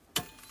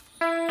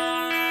Welcome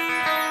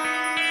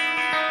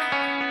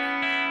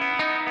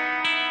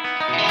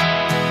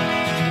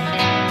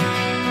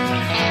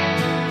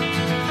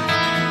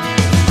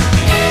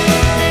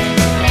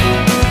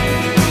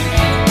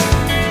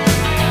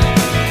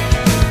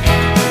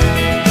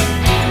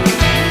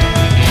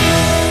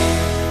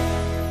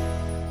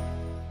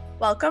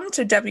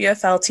to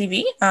WFL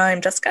TV.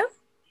 I'm Jessica.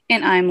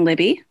 And I'm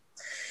Libby.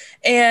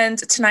 And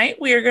tonight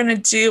we are going to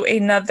do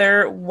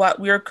another What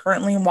We're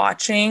Currently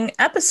Watching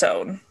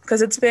episode,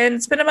 because it's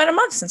been about a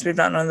month since we've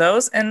done one of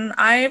those, and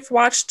I've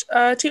watched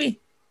TV.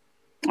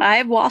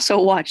 I've also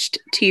watched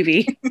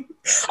TV.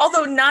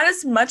 Although not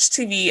as much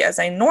TV as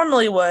I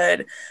normally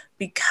would,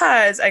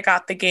 because I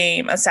got the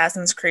game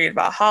Assassin's Creed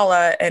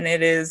Valhalla, and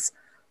it is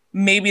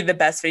maybe the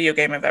best video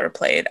game I've ever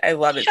played. I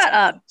love it. Shut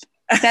up.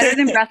 Better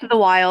than Breath of the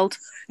Wild.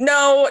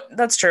 No,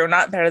 that's true.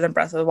 Not better than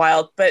Breath of the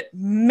Wild, but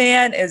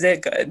man, is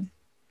it good.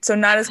 So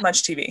not as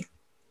much TV.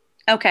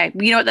 Okay,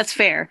 you know what? That's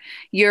fair.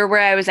 You're where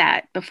I was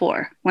at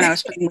before when I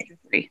was playing Witcher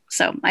 3,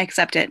 so I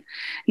accept it.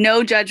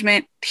 No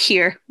judgment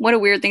here. What a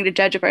weird thing to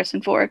judge a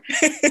person for.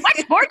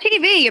 Watch more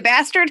TV, you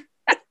bastard.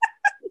 How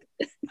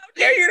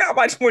dare you not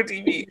watch more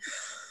TV?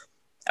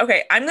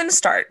 Okay, I'm going to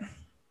start.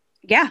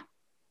 Yeah.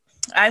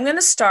 I'm going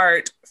to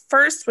start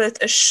first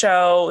with a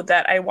show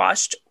that I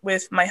watched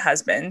with my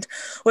husband,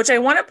 which I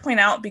want to point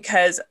out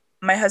because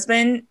my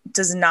husband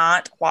does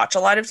not watch a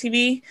lot of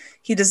TV.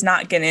 He does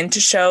not get into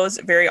shows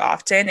very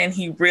often, and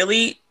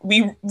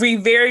we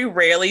very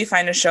rarely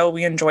find a show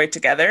we enjoy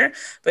together,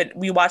 but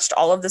we watched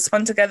all of this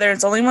one together.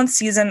 It's only one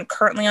season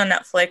currently on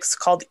Netflix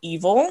called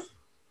Evil.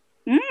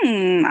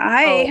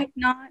 I have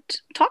not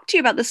talked to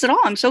you about this at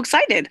all. I'm so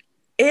excited.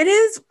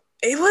 It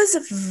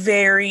was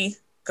very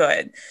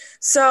good.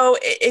 So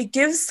it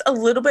gives a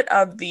little bit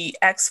of the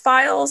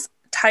X-Files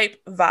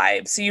type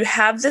vibe. So you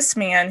have this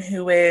man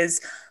who is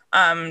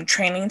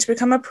training to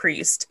become a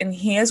priest, and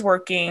he is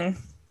working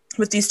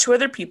with these two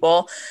other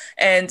people,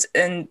 and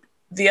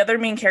the other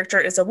main character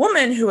is a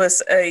woman who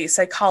is a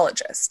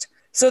psychologist.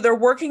 So they're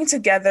working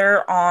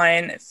together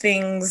on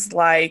things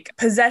like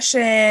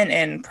possession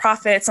and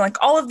prophets and like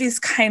all of these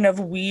kind of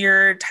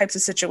weird types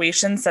of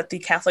situations that the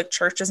Catholic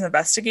Church is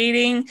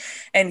investigating.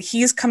 And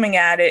he's coming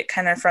at it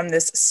kind of from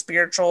this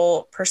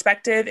spiritual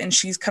perspective, and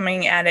she's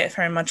coming at it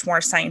from a much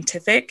more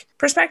scientific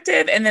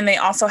perspective. And then they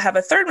also have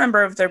a third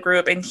member of their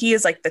group, and he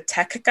is like the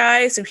tech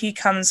guy. So he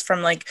comes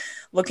from like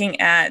looking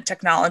at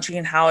technology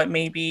and how it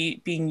may be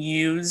being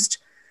used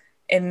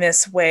in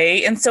this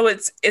way. And so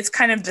it's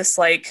kind of this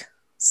like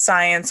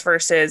science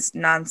versus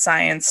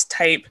non-science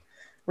type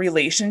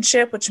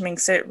relationship, which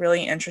makes it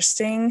really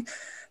interesting.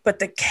 But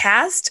the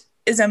cast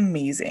is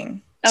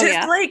amazing.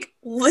 Like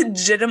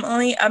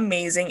legitimately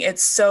amazing.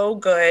 It's so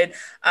good.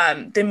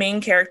 The main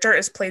character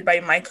is played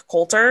by Mike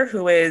Coulter,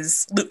 who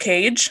is Luke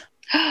Cage.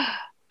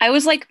 I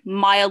was like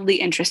mildly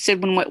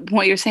interested when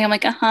what you're saying. I'm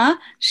like,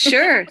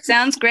 sure,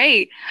 sounds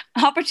great.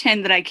 I'll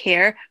pretend that I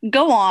care.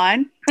 Go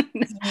on.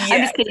 Yes,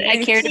 I'm just kidding.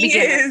 I care to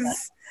begin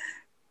with.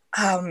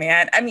 Oh,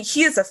 man. I mean,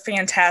 he is a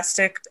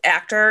fantastic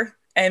actor,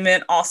 and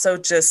then also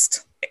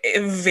just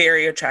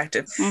very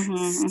attractive.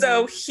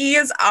 So he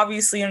is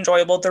obviously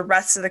enjoyable. The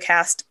rest of the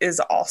cast is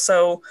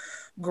also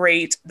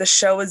great. The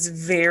show is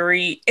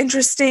very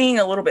interesting,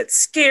 a little bit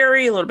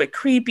scary, a little bit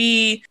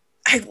creepy.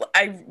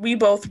 We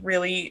both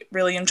really,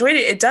 really enjoyed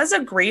it. It does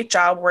a great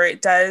job where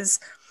it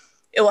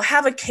will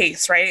have a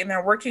case, right? And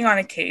they're working on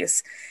a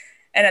case.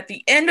 And at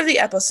the end of the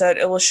episode,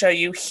 it will show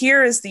you,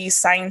 here is the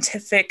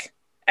scientific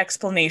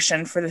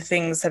explanation for the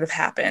things that have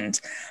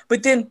happened.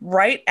 But then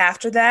right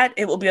after that,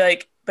 it will be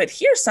like, but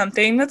here's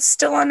something that's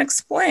still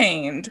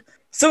unexplained.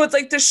 So it's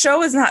like the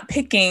show is not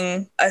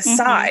picking a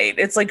side.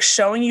 It's like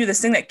showing you this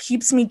thing that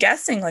keeps me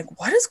guessing, like,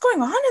 what is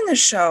going on in this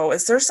show?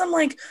 Is there some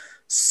like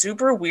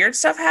super weird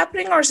stuff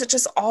happening, or is it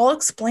just all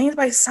explained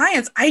by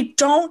science? I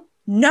don't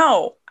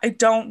know.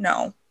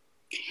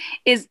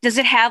 Does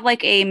it have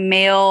like a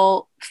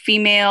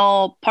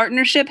male-female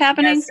partnership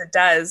happening? Yes, it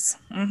does.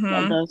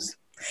 Love those.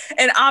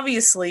 And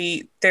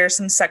obviously there's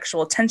some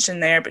sexual tension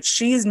there, but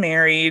she's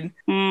married.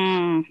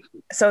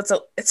 So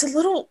it's a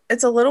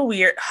little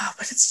weird,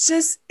 but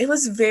it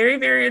was very,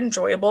 very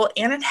enjoyable.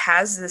 And it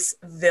has this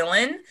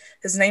villain.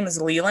 His name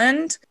is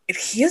Leland.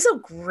 He is a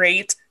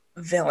great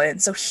villain.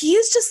 So he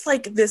is just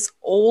like this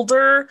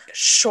older,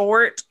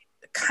 short,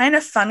 kind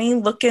of funny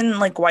looking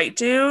like white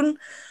dude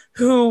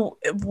who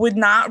would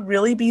not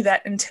really be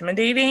that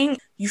intimidating.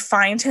 You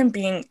find him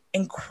being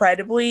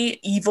incredibly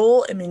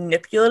evil and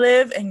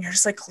manipulative, and you're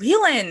just like,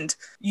 Leland,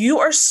 you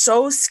are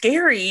so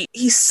scary.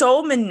 He's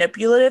so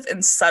manipulative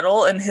and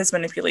subtle in his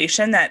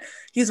manipulation that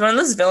he's one of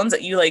those villains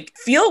that you like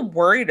feel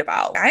worried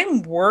about.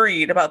 I'm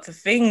worried about the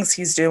things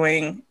he's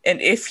doing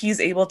and if he's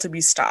able to be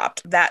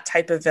stopped. That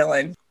type of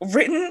villain.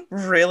 Written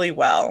really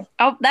well.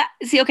 Oh,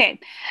 okay.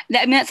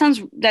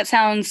 That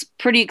sounds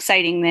pretty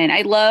exciting then.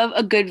 I love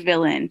a good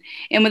villain.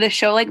 And with a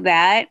show like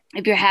that,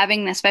 if you're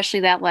having especially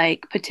that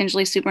like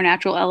potentially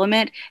supernatural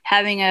element,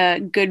 having a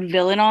good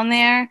villain on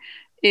there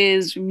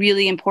is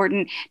really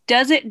important.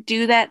 Does it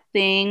do that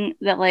thing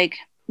that like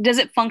Does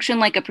it function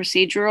like a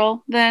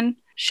procedural then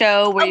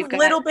show where A you've got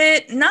little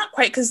bit, not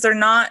quite, because they're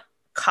not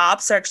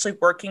cops, they're actually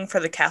working for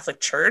the Catholic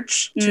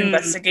Church to mm,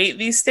 investigate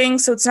these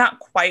things. So it's not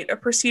quite a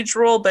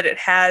procedural, but it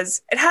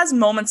has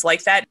moments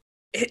like that.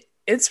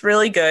 It's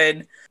really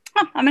good.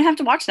 huh, I'm gonna have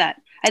to watch that.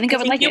 I think I I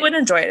would think like you it. would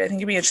enjoy it. I think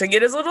it'd be interesting.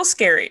 It is a little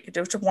scary. I do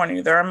have to warn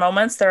you. There are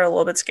moments that are a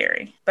little bit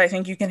scary, but I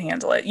think you can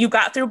handle it. You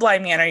got through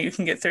Blind Manor. You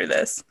can get through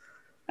this.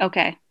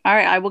 Okay. All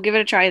right. I will give it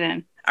a try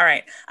then. All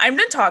right. I'm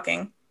done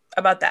talking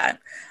about that.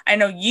 I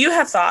know you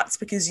have thoughts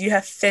because you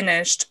have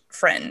finished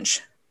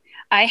Fringe.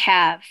 I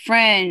have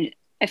friend.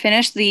 I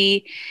finished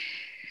the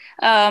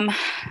um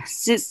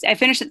I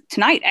finished it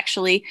tonight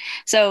actually.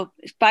 So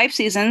 5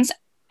 seasons.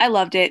 I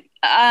loved it.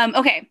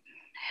 Okay.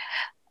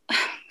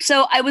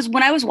 So I was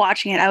when I was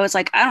watching it, I was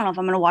like, I don't know if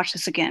I'm gonna watch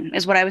this again,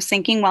 is what I was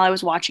thinking while I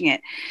was watching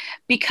it.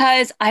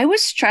 Because I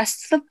was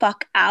stressed the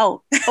fuck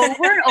out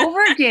over and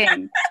over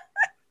again.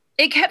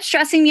 It kept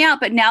stressing me out,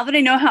 but now that I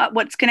know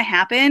what's gonna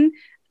happen,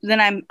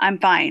 then I'm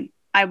fine.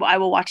 I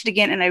will watch it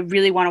again and I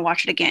really want to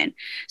watch it again.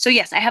 So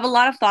yes, I have a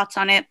lot of thoughts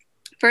on it.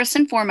 First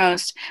and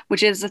foremost,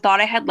 which is the thought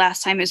I had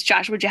last time, is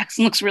Joshua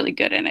Jackson looks really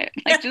good in it.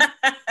 Like just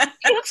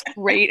he looks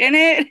great in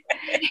it.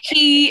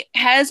 He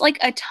has like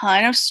a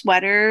ton of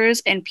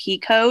sweaters and pea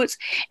coats.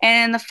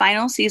 And in the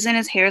final season,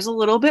 his hair is a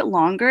little bit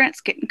longer and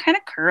it's getting kind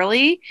of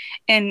curly.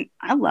 And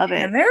I love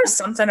it. And there's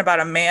something about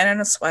a man in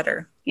a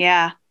sweater.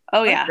 Yeah.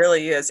 Oh, It yeah.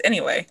 really is.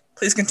 Anyway,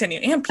 please continue.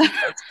 And people,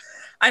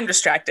 I'm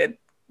distracted.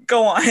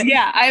 Go on.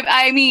 Yeah.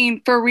 I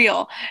mean, for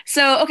real.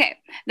 So, okay.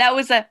 That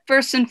was the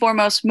first and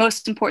foremost,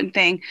 most important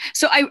thing.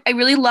 So I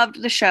really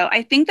loved the show.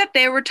 I think that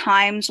there were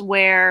times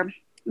where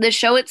the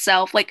show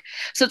itself, like,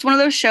 so it's one of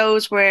those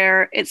shows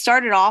where it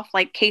started off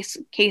like case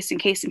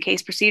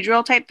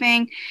procedural type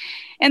thing.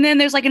 And then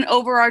there's like an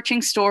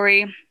overarching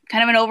story,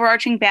 kind of an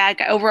overarching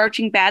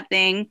bad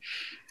thing.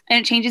 And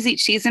it changes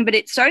each season, but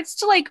it starts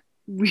to like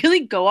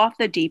really go off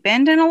the deep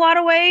end in a lot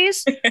of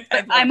ways.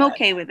 But I'm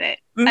okay with it.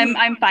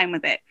 I'm fine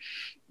with it.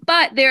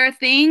 But there are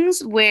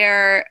things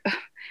where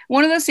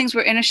one of those things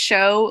where in a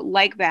show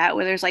like that,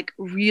 where there's like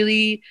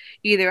really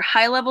either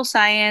high level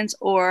science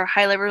or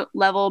high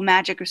level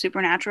magic or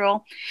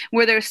supernatural,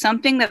 where there's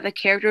something that the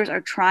characters are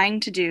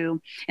trying to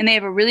do and they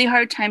have a really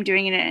hard time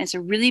doing it and it's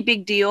a really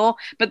big deal.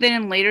 But then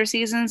in later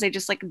seasons, they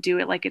just like do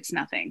it like it's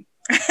nothing.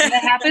 And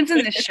that happens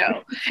in this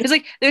show. It's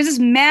like there's this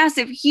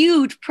massive,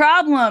 huge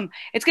problem.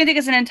 It's going to take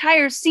us an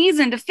entire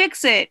season to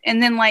fix it.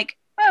 And then like,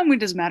 it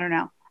doesn't matter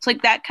now. It's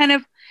like that kind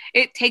of,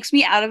 it takes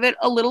me out of it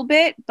a little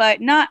bit,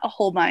 but not a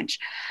whole bunch.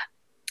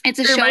 It's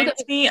a show that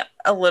reminds me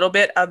a little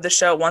bit of the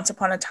show Once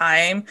Upon a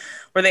Time,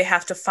 where they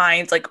have to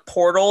find like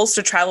portals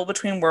to travel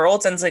between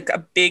worlds, and it's like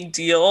a big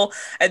deal.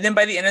 And then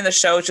by the end of the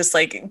show, it's just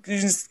like you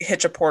just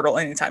hitch a portal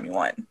anytime you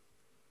want.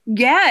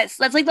 yes,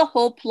 that's like the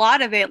whole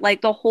plot of it.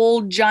 Like the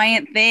whole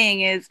giant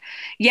thing is,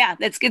 yeah,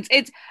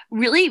 it's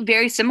really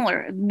very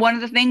similar. One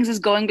of the things is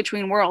going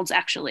between worlds,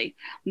 actually,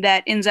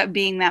 that ends up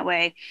being that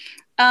way.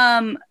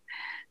 Um,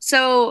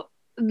 so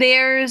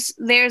there's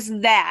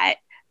that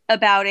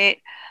about it.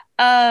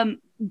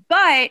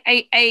 But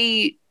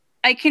I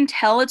can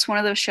tell it's one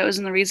of those shows,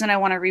 and the reason I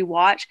want to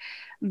rewatch,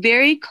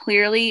 very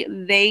clearly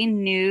they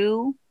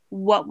knew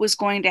what was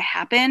going to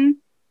happen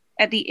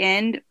at the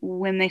end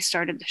when they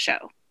started the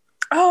show.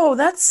 Oh,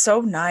 that's so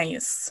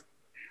nice.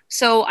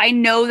 So I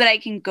know that I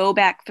can go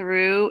back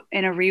through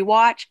in a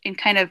rewatch and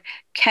kind of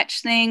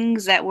catch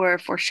things that were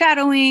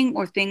foreshadowing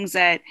or things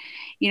that,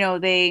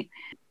 they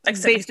Like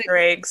some Easter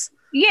eggs.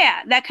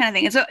 yeah, that kind of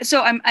thing. And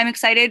so I'm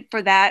excited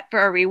for that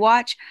for a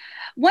rewatch.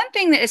 One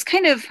thing that is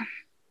kind of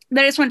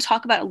that I just want to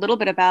talk about a little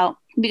bit about,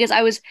 because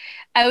I was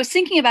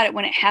thinking about it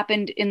when it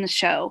happened in the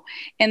show,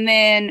 and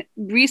then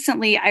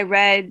recently I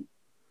read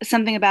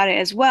something about it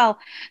as well.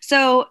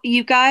 So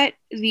you've got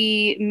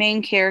the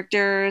main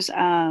characters,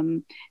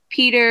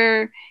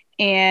 Peter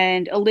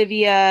and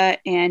Olivia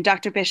and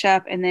Dr.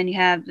 Bishop, and then you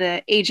have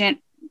the agent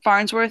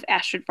Farnsworth,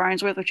 Astrid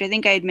Farnsworth, which I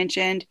think I had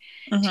mentioned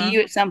to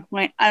you at some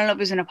point. I don't know if it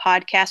was in a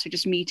podcast or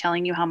just me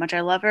telling you how much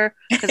I love her,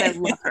 because I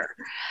love her.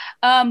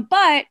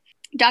 But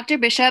Dr.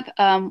 Bishop,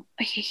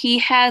 he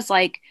has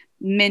like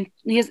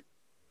he has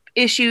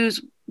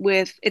issues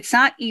with, it's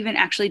not even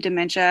actually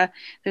dementia.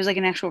 There's like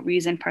an actual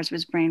reason, parts of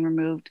his brain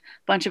removed,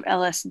 bunch of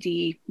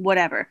LSD,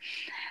 whatever.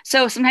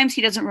 So sometimes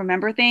he doesn't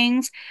remember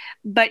things,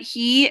 but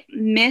he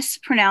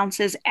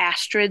mispronounces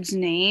Astrid's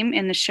name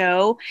in the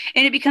show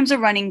and it becomes a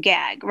running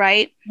gag,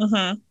 right?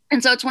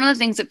 And so it's one of the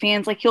things that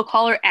fans like, he'll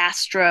call her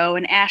Astro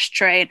and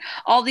Ashtray and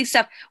all these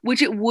stuff,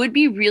 which it would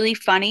be really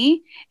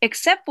funny,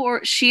 except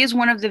for she is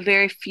one of the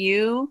very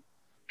few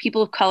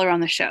people of color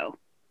on the show.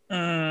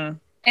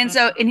 And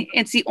so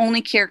it's the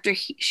only character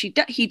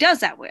he does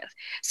that with.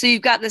 So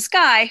you've got this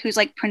guy who's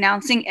like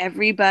pronouncing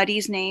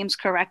everybody's names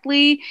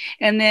correctly.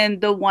 And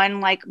then the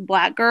one like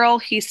black girl,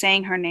 he's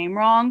saying her name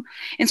wrong.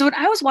 And so when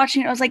I was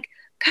watching it, I was like,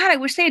 God, I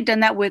wish they had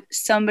done that with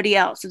somebody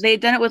else. If they had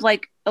done it with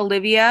like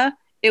Olivia,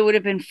 it would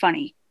have been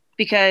funny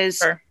because,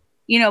 Sure.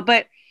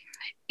 But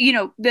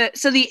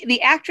the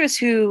actress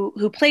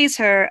who plays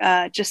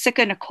her,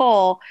 Jessica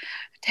Nicole,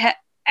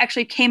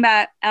 actually came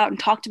out and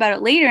talked about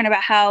it later, and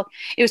about how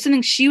it was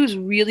something she was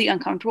really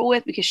uncomfortable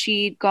with because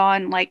she'd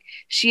gone, like,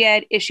 she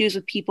had issues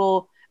with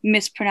people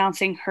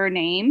mispronouncing her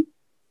name,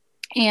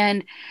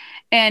 and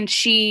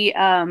she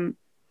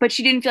but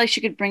she didn't feel like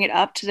she could bring it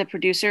up to the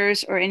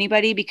producers or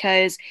anybody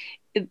because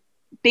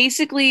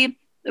basically,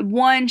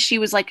 one, she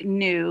was like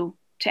new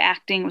to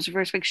acting, it was her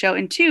first big show,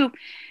 and two,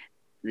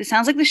 it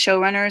sounds like the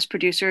showrunners,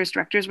 producers,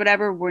 directors,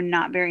 whatever, were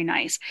not very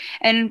nice.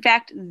 And in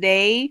fact,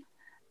 they,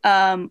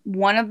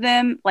 one of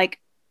them, like,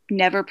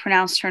 never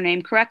pronounced her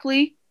name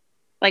correctly,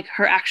 like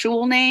her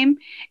actual name.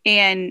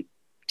 And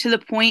to the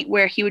point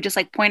where he would just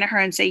like point at her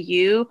and say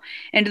you,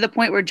 and to the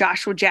point where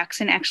Joshua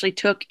Jackson actually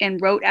took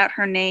and wrote out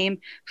her name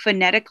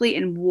phonetically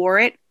and wore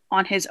it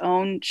on his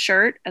own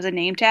shirt as a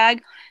name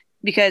tag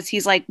because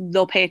he's like,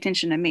 they'll pay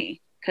attention to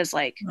me. Cause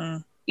like,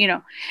 you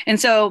know, and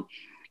so,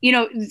 you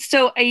know,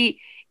 so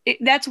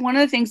that's one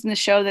of the things in the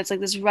show that's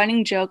like this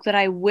running joke that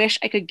I wish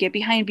I could get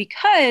behind,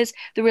 because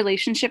the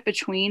relationship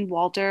between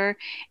Walter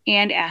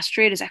and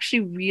Astrid is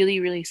actually really,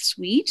 really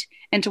sweet.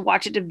 And to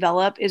watch it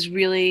develop is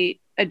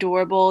really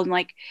adorable. And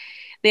like,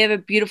 they have a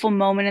beautiful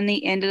moment in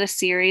the end of the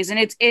series,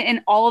 and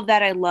and all of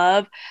that I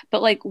love.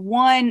 But like,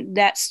 one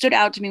that stood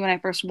out to me when I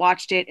first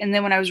watched it, and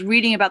then when I was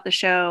reading about the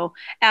show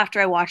after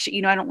I watched it,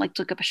 you know, I don't like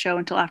to look up a show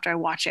until after I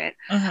watch it.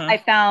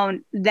 I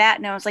found that,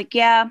 and I was like,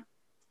 yeah,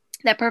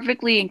 that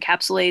perfectly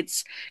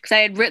encapsulates, because I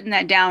had written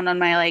that down on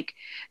my like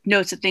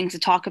notes of things to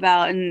talk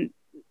about, and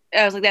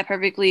I was like, that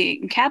perfectly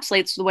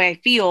encapsulates the way I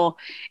feel.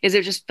 Is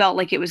it just felt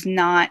like it was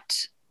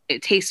not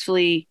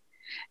tastefully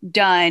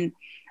done.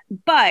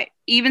 But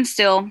even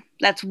still,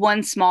 that's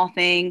one small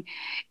thing.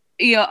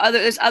 You know,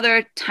 there's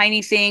other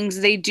tiny things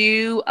they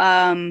do.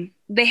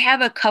 They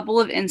have a couple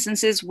of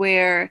instances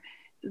where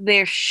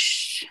I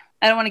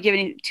don't want to give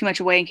any too much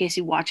away in case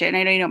you watch it, and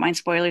I know you don't mind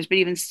spoilers, but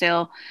even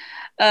still,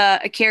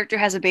 a character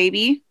has a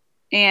baby,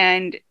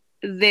 and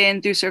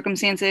then through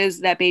circumstances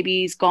that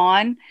baby's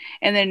gone,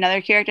 and then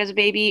another character has a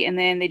baby, and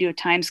then they do a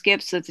time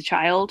skip, so it's a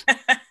child.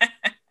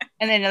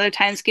 And then another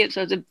time skip,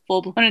 so it's a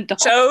full-blown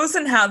adult. Shows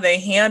and how they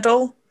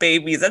handle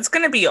babies. That's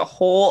going to be a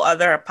whole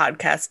other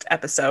podcast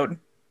episode.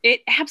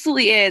 It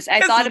absolutely is. I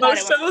thought about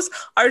it. Most shows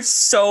are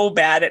so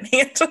bad at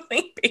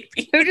handling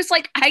babies. They're just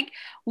like,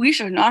 we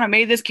should not have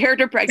made this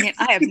character pregnant.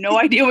 I have no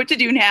idea what to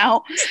do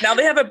now. Now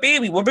they have a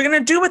baby. What are we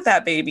going to do with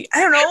that baby? I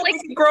don't know. Like,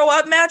 grow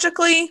up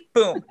magically.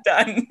 Boom.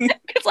 Done.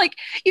 It's like,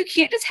 you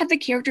can't just have the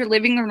character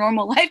living their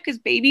normal life because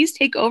babies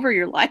take over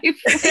your life.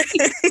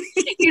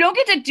 Like, you don't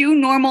get to do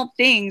normal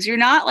things. You're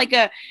not like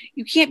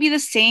you can't be the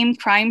same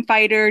crime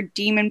fighter,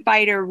 demon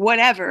fighter,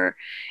 whatever.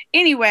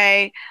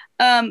 Anyway,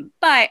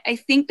 but I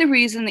think the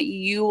reason that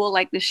you will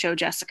like this show,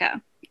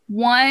 Jessica,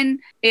 one,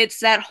 it's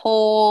that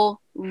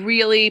whole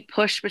really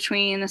push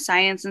between the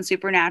science and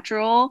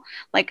supernatural.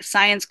 Like,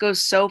 science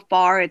goes so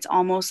far, it's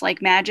almost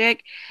like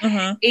magic.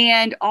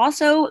 And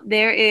also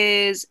there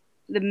is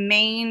the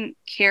main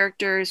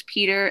characters,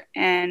 Peter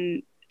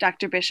and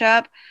Dr.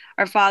 Bishop,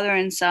 are father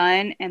and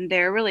son, and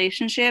their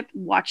relationship,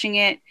 watching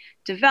it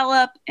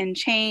develop and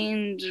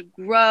change,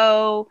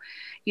 grow,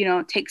 you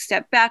know, take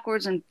step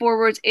backwards and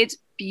forwards. It's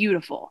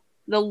beautiful.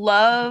 The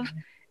love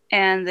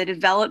and the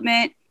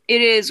development,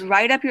 it is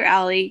right up your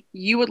alley.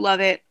 You would love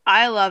it.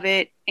 I love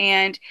it.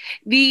 And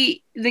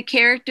the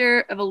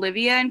character of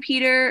Olivia and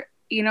Peter,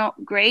 you know,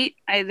 great.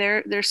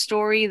 Their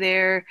story,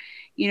 their,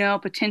 you know,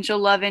 potential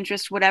love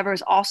interest, whatever,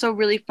 is also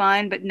really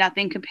fun, but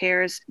nothing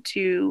compares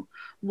to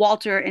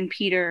Walter and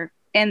Peter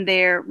and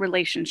their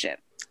relationship.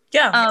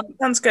 Yeah,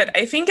 sounds good.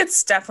 I think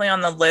it's definitely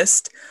on the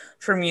list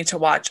for me to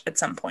watch at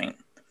some point.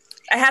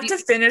 I have to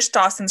finish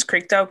Dawson's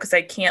Creek, though, because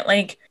I can't,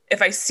 like,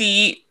 if I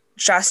see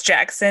Josh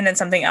Jackson and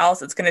something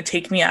else, it's going to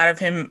take me out of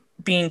him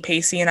being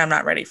Pacey, and I'm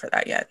not ready for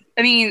that yet.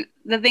 I mean,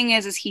 the thing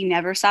is he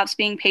never stops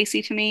being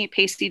Pacey to me.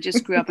 Pacey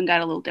just grew up and got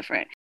a little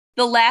different.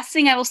 The last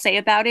thing I will say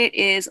about it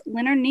is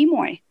Leonard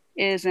Nimoy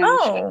is in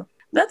the show.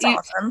 That's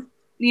awesome.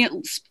 You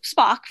know,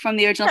 Spock from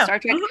the original Star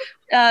Trek.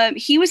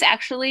 He was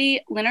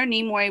actually, Leonard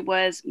Nimoy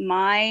was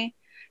my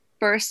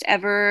first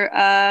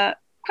ever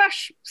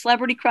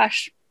celebrity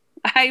crush.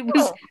 I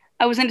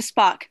was into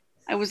Spock.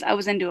 I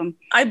was into him.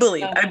 I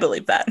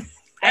believe that.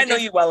 I know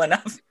you well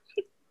enough.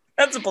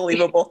 That's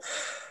believable.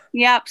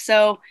 Yep.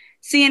 So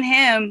seeing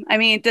him, I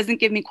mean, it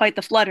doesn't give me quite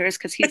the flutters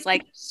because he's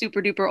like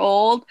super duper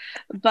old,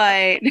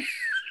 but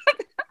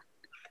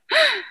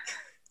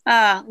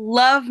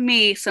love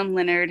me some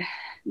Leonard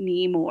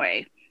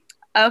Nimoy.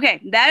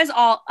 Okay, that is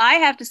all I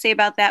have to say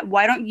about that.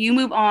 Why don't you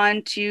move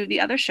on to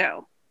the other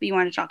show that you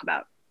want to talk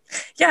about?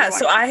 Yeah,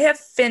 so I have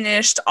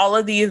finished all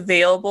of the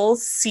available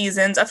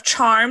seasons of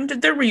Charmed,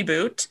 the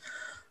reboot.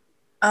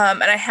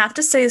 And I have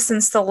to say,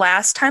 since the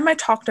last time I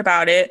talked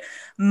about it,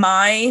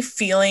 my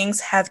feelings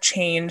have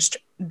changed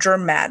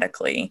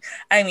dramatically.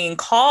 I mean,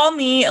 call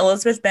me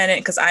Elizabeth Bennet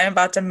because I'm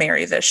about to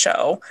marry this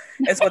show,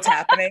 is what's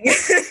happening.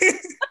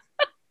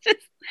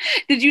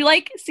 Did you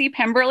like see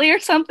Pemberley or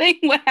something?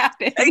 What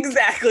happened?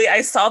 Exactly. I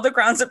saw the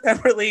grounds at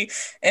Pemberley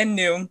and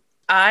knew.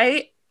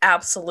 I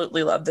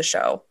absolutely love the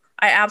show.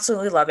 I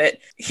absolutely love it.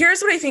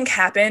 Here's what I think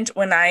happened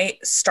when I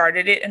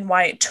started it and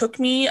why it took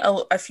me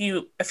a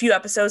few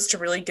episodes to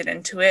really get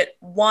into it.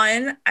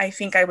 One, I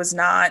think I was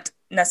not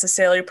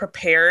necessarily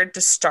prepared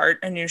to start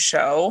a new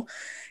show.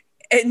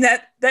 And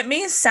that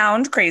may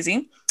sound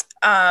crazy.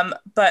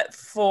 But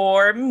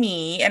for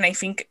me, and I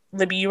think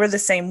Libby, you were the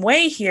same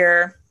way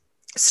here,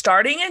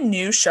 starting a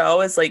new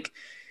show is like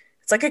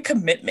it's like a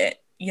commitment,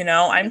 you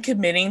know? I'm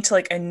committing to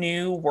like a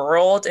new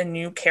world and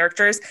new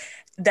characters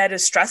that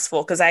is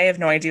stressful because I have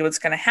no idea what's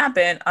going to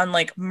happen.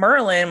 Unlike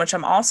Merlin, which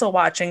I'm also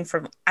watching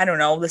for, I don't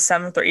know, the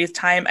seventh or eighth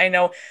time, I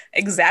know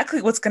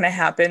exactly what's going to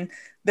happen.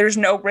 There's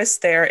no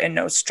risk there and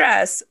no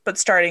stress. But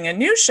starting a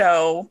new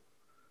show,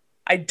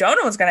 I don't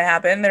know what's going to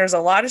happen. There's a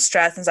lot of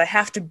stress, and so I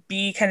have to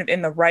be kind of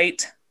in the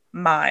right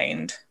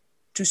mind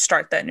to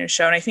start that new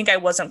show. And I think I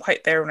wasn't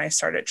quite there when I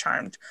started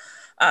Charmed.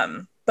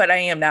 But I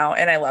am now,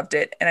 and I loved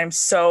it. And I'm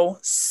so,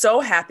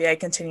 so happy I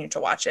continue to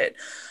watch it.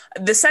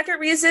 The second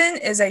reason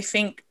is I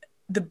think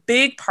the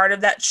big part of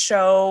that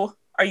show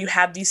are you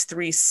have these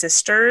three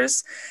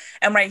sisters.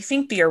 And what I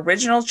think the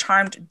original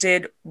Charmed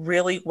did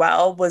really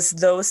well was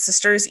those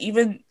sisters,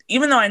 even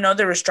though I know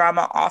there was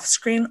drama off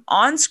screen,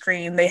 on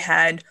screen, they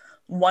had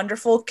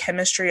wonderful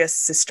chemistry as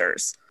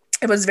sisters.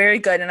 It was very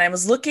good. And I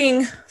was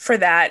looking for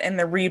that in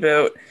the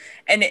reboot.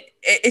 And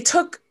it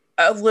took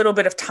a little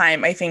bit of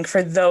time, I think,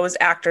 for those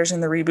actors in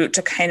the reboot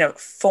to kind of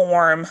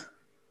form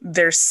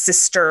their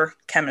sister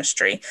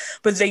chemistry,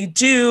 but they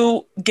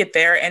do get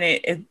there, and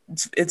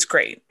it's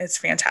great. It's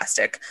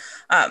fantastic.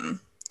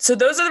 So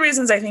those are the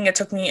reasons I think it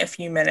took me a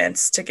few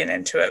minutes to get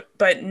into it.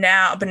 But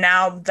now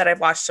that I've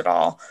watched it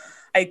all,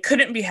 I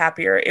couldn't be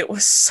happier. It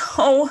was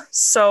so,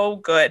 so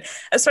good,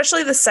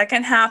 especially the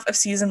second half of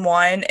season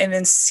 1 and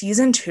then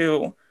season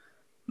 2.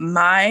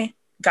 My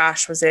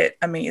gosh, was it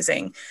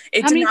amazing.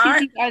 How many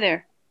seasons are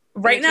there?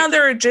 Right now,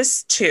 there are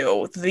just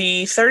 2.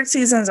 The third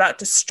season is about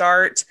to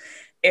start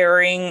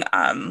airing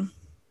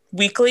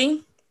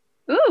weekly.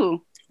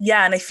 Ooh.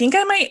 Yeah, and I think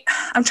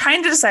I'm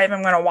trying to decide if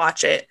I'm going to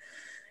watch it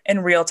in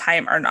real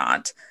time or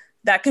not.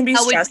 That can be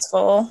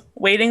stressful,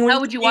 waiting weekly.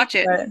 How would you watch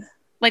it?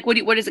 Like, what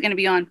is it going to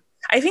be on?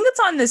 I think it's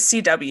on the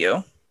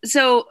CW.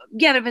 So,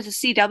 yeah, if it's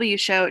a CW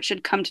show, it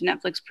should come to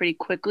Netflix pretty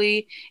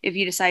quickly if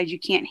you decide you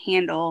can't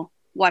handle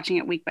watching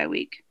it week by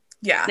week.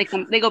 Yeah.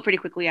 They go pretty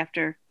quickly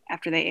after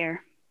they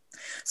air.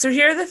 So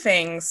here are the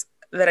things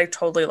that I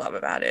totally love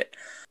about it.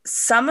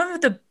 Some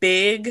of the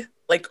big,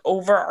 like,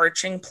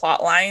 overarching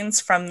plot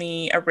lines from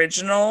the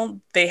original,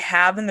 they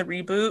have in the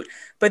reboot,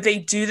 but they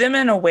do them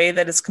in a way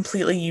that is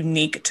completely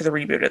unique to the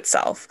reboot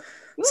itself.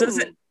 Ooh. So it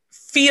doesn't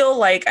feel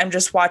like I'm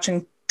just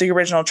watching the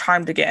original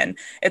Charmed again.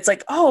 It's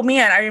like, oh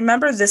man, I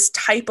remember this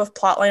type of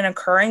plotline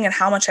occurring and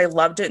how much I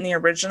loved it in the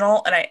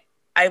original, and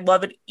I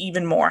love it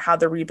even more how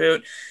the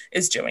reboot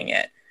is doing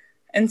it.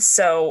 And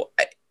so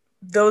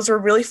those were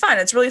really fun.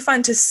 It's really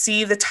fun to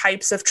see the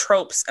types of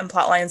tropes and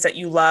plot lines that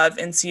you love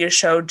and see a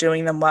show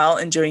doing them well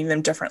and doing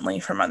them differently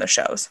from other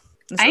shows.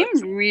 So I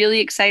am really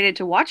excited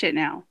to watch it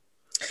now.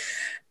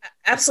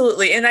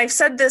 Absolutely. And I've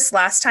said this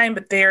last time,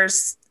 but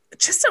there's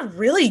just a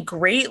really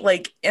great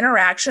like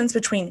interactions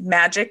between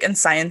magic and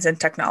science and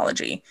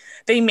technology.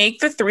 They make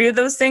the three of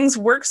those things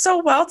work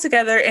so well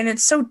together, and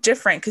it's so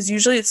different because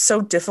usually it's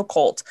so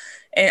difficult.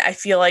 And I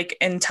feel like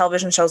in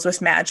television shows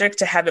with magic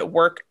to have it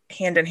work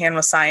hand in hand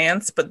with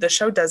science, but the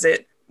show does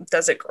it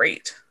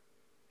great.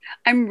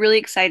 I'm really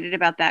excited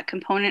about that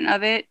component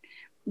of it,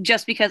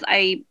 just because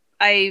I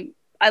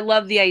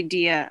love the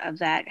idea of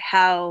that.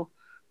 How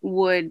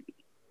would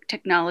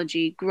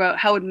technology grow?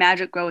 How would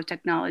magic grow with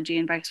technology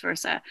and vice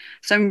versa?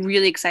 So I'm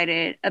really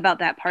excited about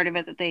that part of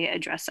it, that they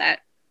address that.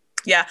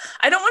 Yeah,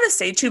 I don't want to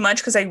say too much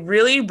because I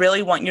really,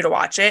 really want you to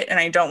watch it, and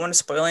I don't want to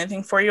spoil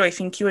anything for you. I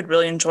think you would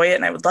really enjoy it,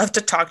 and I would love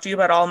to talk to you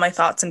about all my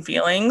thoughts and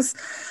feelings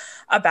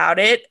about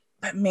it.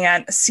 But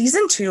man,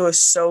 season 2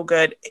 is so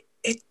good.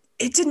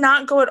 It did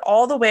not go at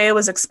all the way I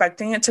was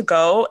expecting it to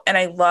go, and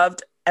I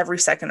loved every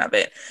second of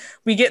it.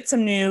 We get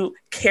some new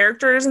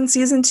characters in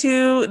season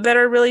 2 that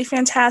are really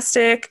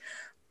fantastic.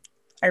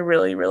 I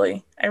really,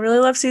 really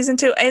love season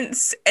 2.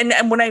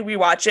 And when I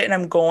rewatch it, and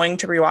I'm going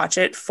to rewatch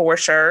it for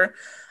sure,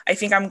 I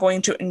think I'm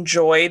going to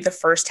enjoy the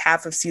first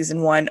half of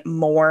season 1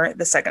 more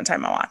the second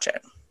time I watch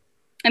it.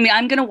 I mean,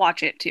 I'm going to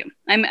watch it too.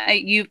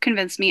 You've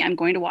convinced me. I'm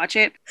going to watch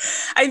it.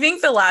 I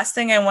think the last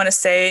thing I want to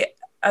say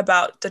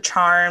about the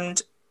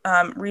Charmed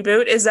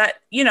reboot is that,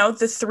 you know,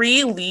 the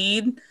three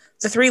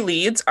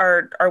leads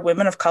are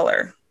women of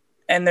color,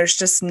 and there's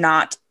just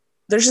not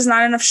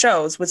enough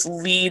shows with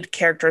lead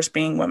characters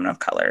being women of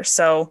color.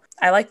 So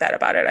I like that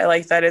about it. I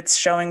like that it's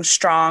showing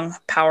strong,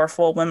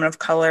 powerful women of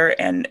color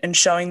and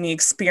showing the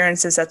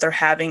experiences that they're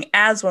having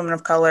as women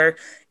of color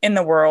in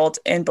the world,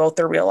 in both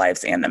their real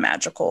lives and the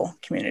magical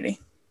community.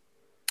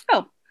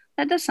 Oh,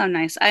 that does sound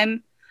nice.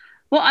 I'm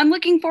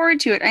looking forward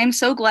to it. I'm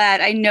so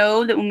glad. I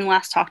know that when we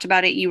last talked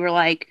about it, you were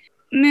like,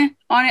 meh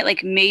on it,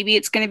 like maybe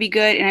it's going to be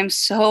good. And I'm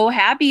so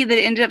happy that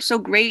it ended up so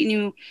great and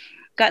you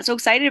got so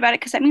excited about it,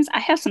 because that means I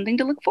have something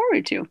to look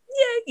forward to.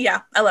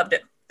 Yeah, I loved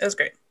it. It was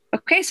great.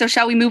 Okay, so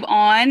shall we move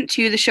on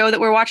to the show that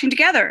we're watching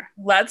together?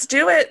 Let's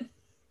do it.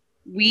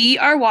 We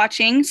are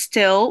watching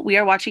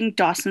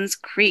Dawson's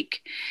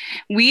Creek.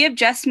 We have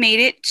just made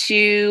it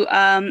to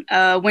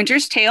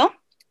Winter's Tale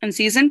in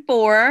season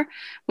 4,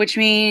 which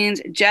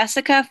means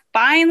Jessica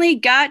finally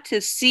got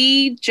to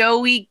see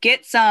Joey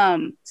get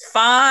some.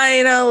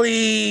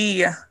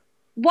 Finally.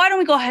 Why don't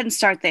we go ahead and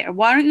start there?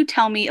 Why don't you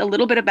tell me a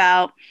little bit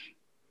about,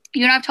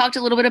 you and I've talked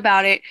a little bit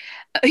about it.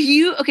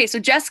 So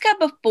Jessica,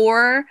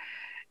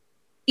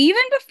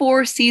 even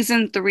before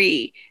season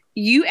 3,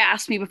 you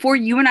asked me before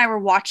you and I were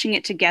watching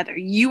it together.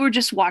 You were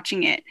just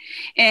watching it.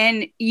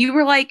 And you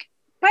were like,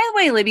 by the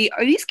way, Libby,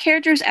 are these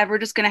characters ever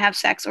just going to have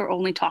sex or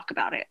only talk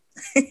about it?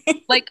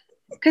 Like,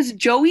 because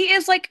Joey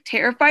is like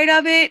terrified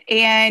of it.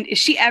 And is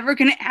she ever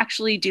going to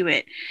actually do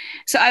it?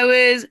 So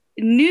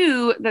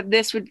knew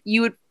that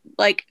you would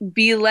like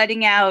be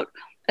letting out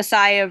a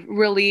sigh of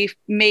relief,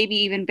 maybe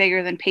even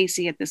bigger than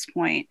Pacey at this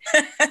point.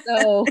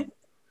 So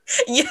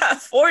yeah,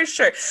 for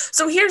sure.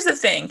 So here's the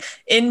thing.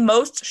 In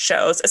most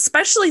shows,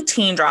 especially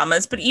teen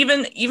dramas, but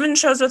even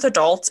shows with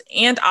adults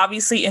and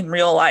obviously in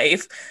real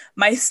life,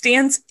 my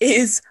stance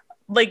is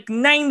like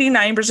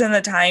 99% of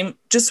the time,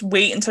 just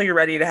wait until you're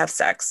ready to have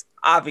sex.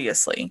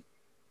 Obviously.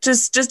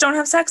 Just don't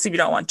have sex if you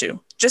don't want to.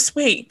 Just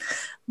wait.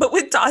 But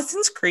with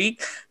Dawson's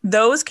Creek,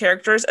 those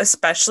characters,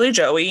 especially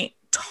Joey,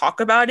 talk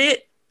about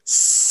it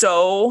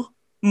so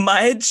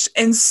much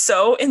and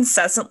so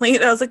incessantly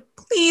that I was like,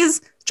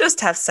 please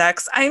just have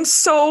sex. I'm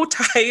so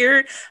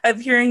tired of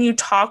hearing you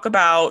talk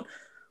about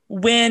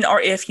when or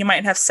if you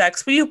might have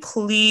sex. Will you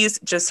please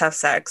just have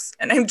sex?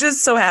 And I'm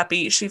just so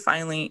happy she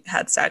finally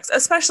had sex,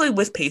 especially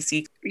with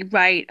Pacey.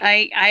 Right.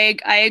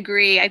 I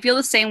agree. I feel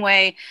the same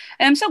way.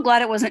 And I'm so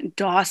glad it wasn't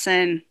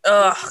Dawson.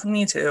 Ugh,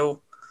 me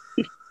too.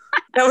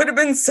 That would have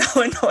been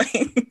so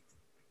annoying.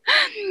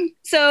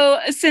 So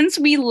since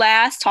we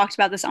last talked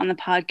about this on the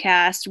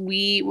podcast,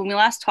 when we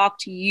last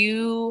talked,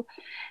 you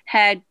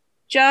had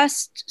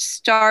just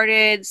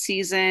started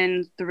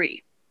season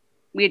 3.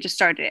 We had just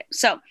started it.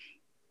 So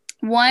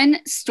one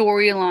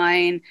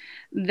storyline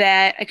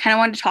that I kind of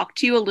wanted to talk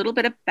to you a little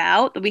bit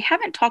about that we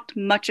haven't talked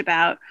much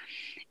about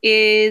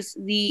is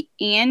the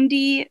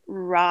Andy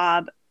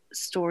Rob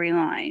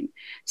storyline.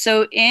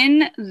 So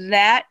in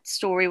that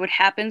story, what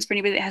happens for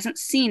anybody that hasn't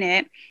seen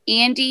it,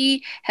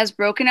 Andy has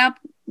broken up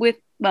with,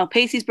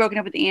 Pacey's broken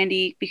up with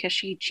Andy because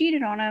she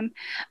cheated on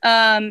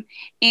him.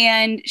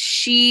 And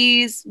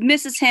she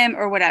misses him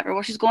or whatever.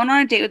 Well, she's going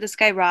on a date with this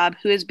guy, Rob,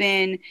 who has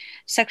been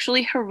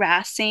sexually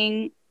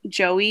harassing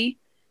Joey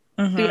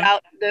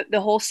throughout the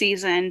whole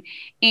season.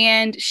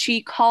 And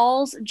she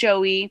calls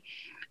Joey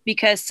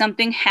because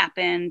something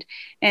happened.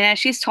 And as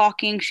she's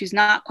talking, she's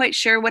not quite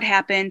sure what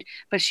happened,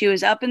 but she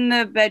was up in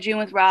the bedroom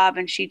with Rob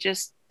and she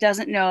just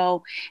doesn't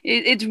know.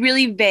 It's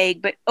really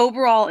vague, but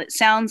overall, it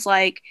sounds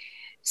like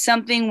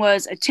something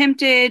was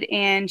attempted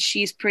and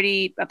she's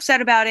pretty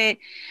upset about it.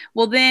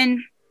 Well,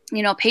 then,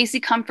 Pacey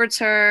comforts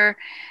her.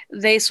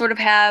 They sort of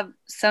have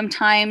some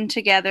time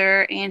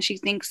together and she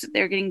thinks that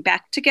they're getting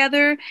back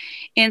together.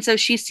 And so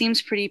she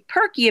seems pretty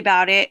perky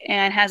about it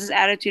and has this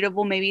attitude of,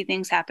 well, maybe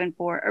things happen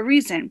for a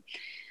reason.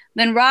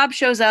 Then Rob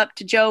shows up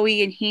to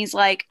Joey and he's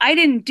like, I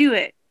didn't do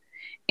it.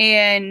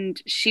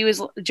 And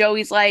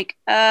Joey's like,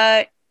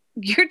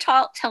 you're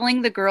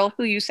telling the girl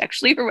who you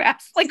sexually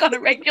harass like on a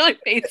regular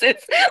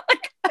basis.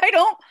 Like, I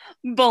don't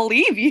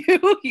believe you.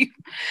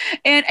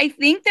 And I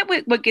think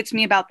that what gets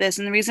me about this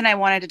and the reason I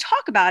wanted to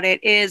talk about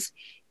it is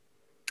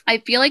I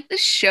feel like the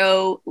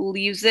show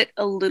leaves it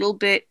a little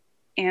bit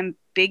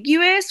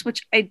ambiguous,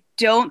 which I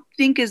don't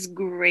think is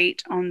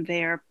great on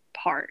their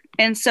part.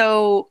 And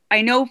so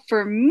I know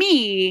for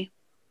me,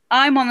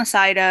 I'm on the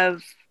side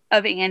of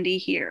Andy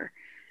here.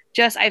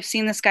 Just I've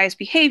seen this guy's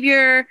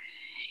behavior.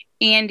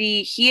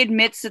 Andy, he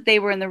admits that they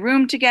were in the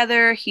room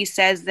together. He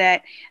says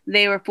that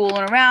they were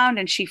fooling around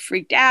and she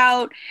freaked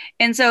out.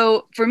 And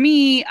so for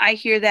me, I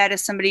hear that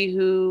as somebody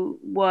who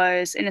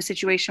was in a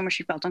situation where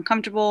she felt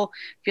uncomfortable,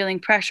 feeling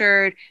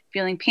pressured,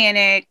 feeling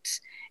panicked,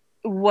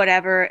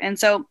 whatever. And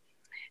so,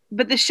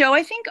 but the show,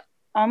 I think,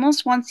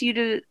 almost wants you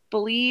to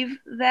believe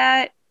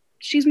that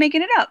she's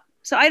making it up.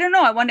 So I don't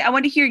know. I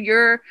want to hear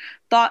your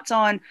thoughts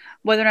on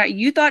whether or not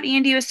you thought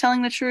Andy was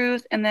telling the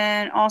truth, and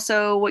then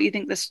also what you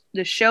think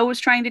the show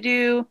was trying to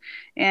do,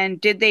 and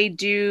did they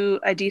do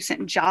a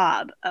decent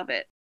job of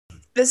it?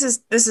 This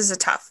is a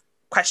tough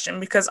question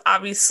because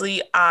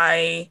obviously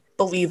I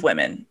believe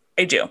women.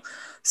 I do.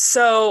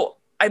 So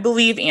I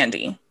believe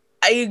Andy.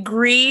 I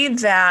agree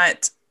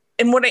that,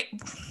 and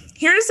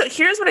here's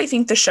what I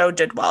think the show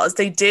did well is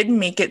they did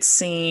make it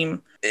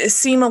seem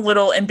a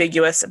little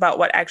ambiguous about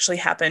what actually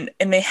happened.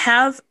 And they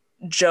have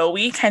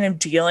Joey kind of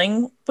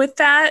dealing with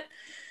that.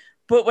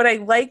 But what I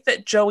like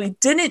that Joey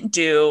didn't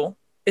do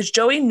is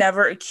Joey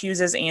never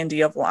accuses Andy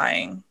of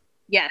lying.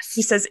 Yes.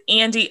 He says,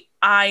 Andy,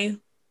 I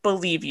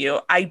believe you.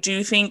 I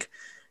do think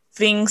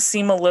things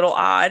seem a little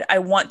odd. I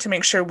want to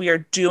make sure we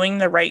are doing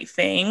the right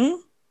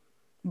thing,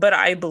 but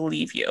I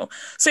believe you.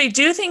 So I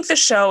do think the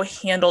show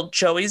handled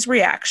Joey's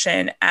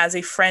reaction as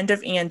a friend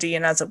of Andy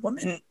and as a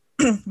woman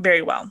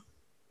very well.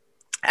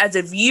 as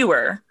a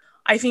viewer,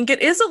 I think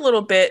it is a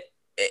little bit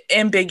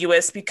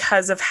ambiguous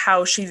because of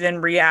how she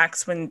then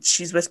reacts when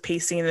she's with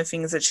Pacey and the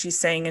things that she's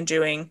saying and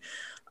doing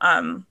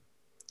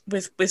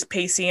with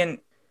Pacey, and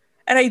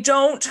I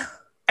don't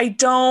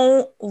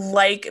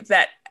like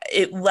that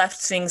it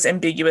left things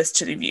ambiguous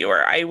to the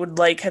viewer. I would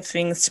like have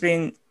things to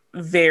be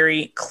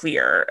very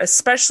clear,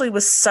 especially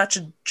with such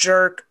a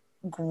jerk,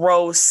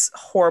 gross,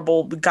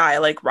 horrible guy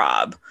like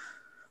Rob.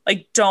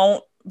 Like,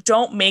 don't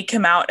make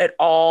him out at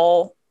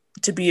all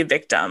to be a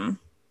victim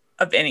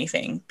of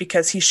anything,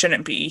 because he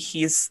shouldn't be.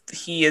 He is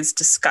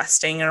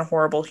disgusting and a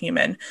horrible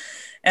human,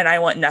 and I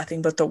want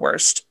nothing but the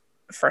worst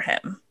for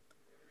him.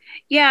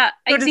 Yeah,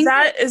 So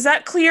is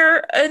that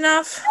clear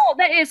enough? Oh,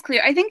 that is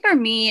clear. I think for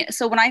me,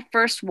 so when I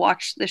first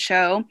watched the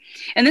show,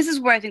 and this is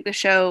where I think the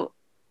show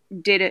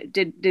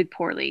did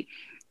poorly.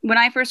 When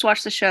I first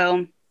watched the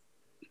show,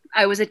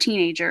 I was a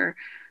teenager.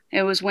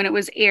 It was when it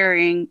was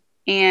airing,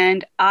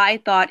 and I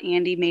thought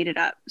Andy made it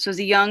up. So as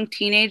a young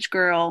teenage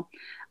girl,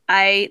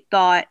 I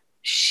thought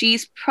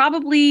she's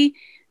probably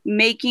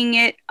making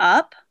it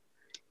up,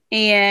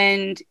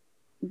 and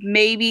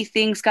maybe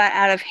things got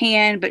out of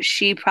hand, but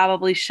she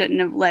probably shouldn't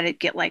have let it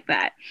get like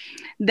that.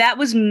 That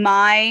was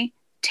my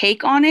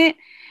take on it.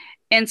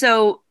 And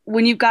so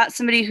when you've got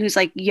somebody who's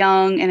like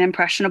young and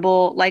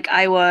impressionable, like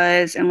I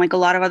was, and like a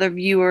lot of other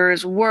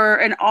viewers were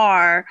and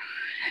are,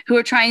 who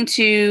are trying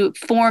to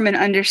form and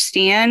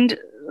understand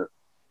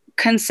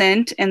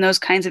consent and those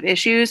kinds of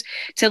issues,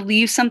 to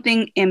leave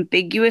something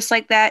ambiguous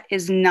like that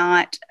is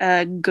not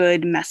a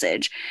good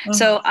message. Mm-hmm.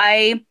 So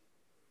I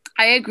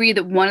agree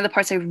that one of the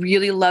parts I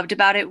really loved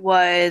about it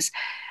was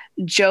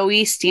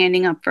Joey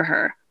standing up for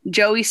her.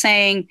 Joey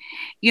saying,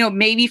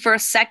 maybe for a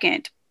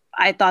second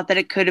I thought that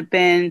it could have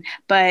been,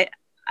 but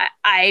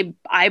I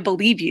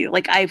believe you.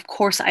 Like, of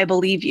course I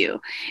believe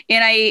you.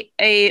 And I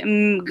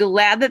am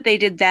glad that they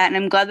did that. And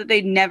I'm glad that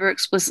they never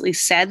explicitly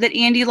said that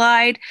Andy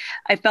lied.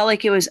 I felt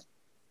like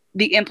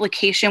the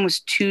implication was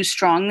too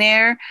strong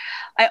there.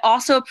 I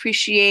also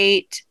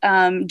appreciate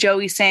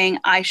Joey saying,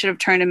 I should have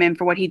turned him in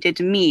for what he did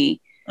to me.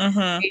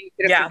 Mm-hmm.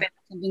 Yeah.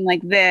 Something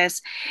like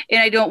this.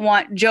 And I don't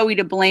want Joey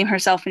to blame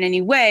herself in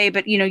any way,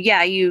 but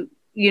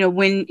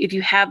if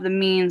you have the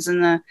means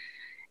and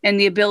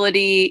the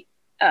ability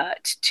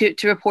to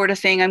report a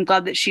thing, I'm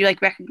glad that she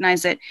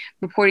recognized that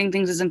reporting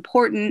things is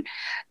important,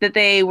 that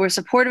they were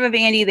supportive of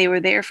Andy, they were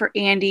there for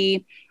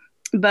Andy,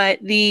 but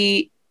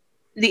the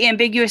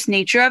ambiguous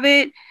nature of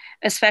it,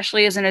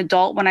 especially as an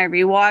adult when I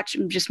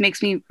rewatch, just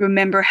makes me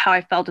remember how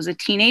I felt as a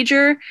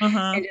teenager.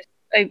 Mm-hmm.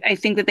 And I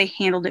think that they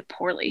handled it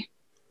poorly.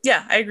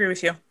 Yeah, I agree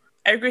with you.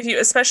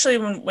 Especially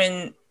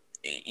when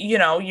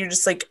you're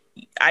just like,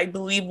 I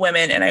believe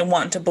women and I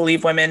want to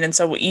believe women. And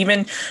so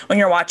even when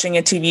you're watching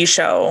a TV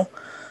show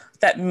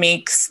that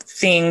makes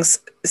things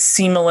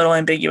seem a little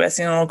ambiguous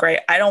and a little gray,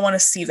 I don't want to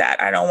see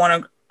that. I don't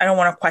want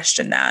to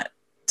question that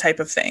type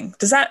of thing.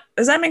 Does that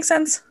make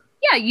sense?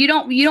 Yeah, you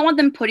don't want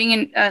them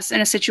putting us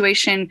in a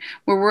situation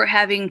where we're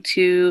having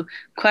to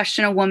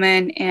question a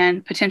woman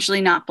and potentially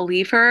not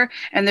believe her,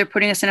 and they're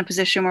putting us in a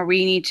position where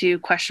we need to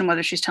question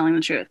whether she's telling the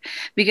truth.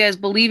 Because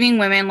believing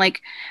women,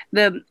 like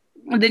the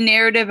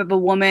narrative of a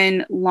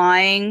woman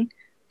lying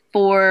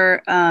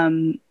for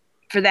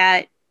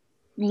that,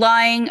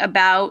 lying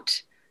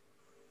about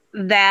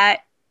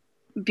that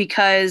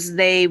because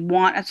they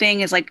want a thing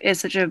is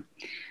such a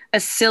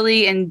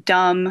silly and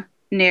dumb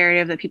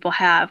narrative that people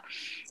have.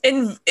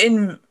 In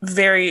a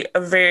very,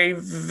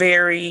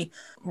 very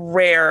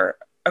rare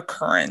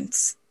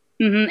occurrence.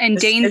 Mm-hmm. And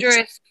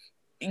dangerous.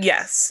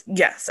 Yes,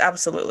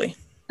 absolutely.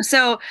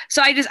 So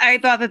I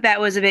thought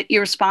that was a bit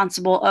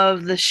irresponsible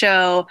of the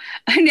show.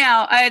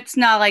 Now, it's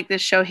not like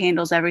this show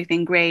handles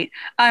everything great.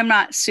 I'm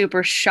not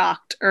super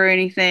shocked or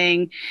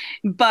anything,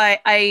 but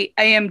I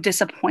am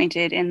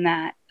disappointed in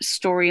that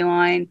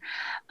storyline.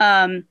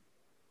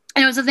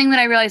 And it was a thing that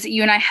I realized that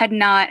you and I had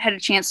not had a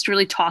chance to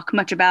really talk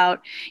much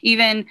about.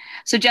 Even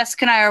so,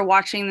 Jessica and I are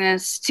watching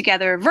this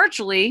together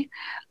virtually.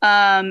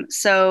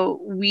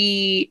 So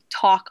we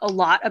talk a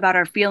lot about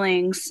our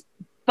feelings,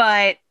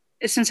 but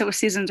since it was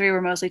season 3, we're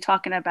mostly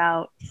talking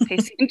about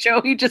Pacey and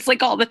Joey just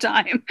like all the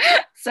time.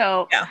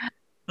 So yeah.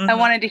 Mm-hmm. I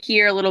wanted to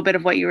hear a little bit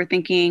of what you were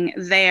thinking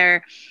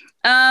there.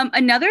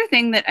 Another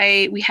thing that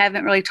we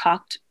haven't really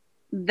talked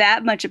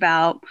that much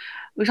about,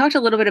 we talked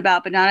a little bit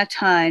about, but not a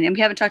ton, and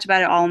we haven't talked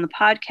about it all on the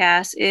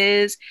podcast,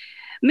 is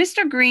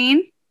Mr.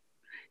 Green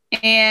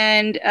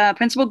and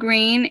Principal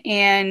Green.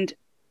 And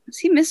is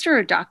he Mr.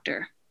 or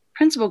Dr.?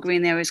 Principal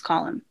Green, they always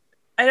call him.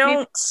 I don't...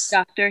 Maybe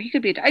Doctor. He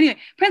could be a doctor. Anyway,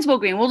 Principal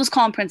Green. We'll just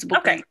call him Principal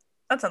Green. Okay,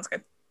 that sounds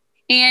good.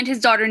 And his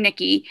daughter,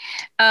 Nikki.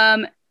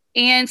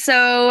 And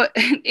so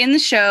in the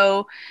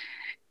show,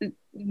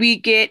 we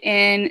get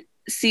in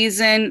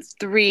season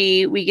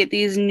 3, we get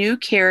these new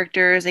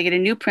characters. They get a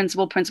new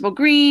Principal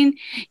Green.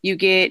 You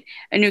get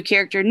a new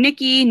character,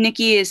 Nikki.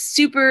 Nikki is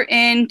super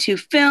into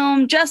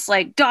film, just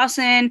like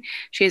Dawson.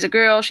 She's a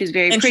girl. She's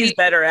very pretty. And she's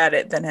better at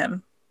it than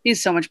him.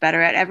 He's so much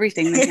better at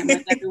everything than him,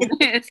 like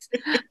everyone is.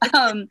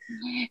 Um,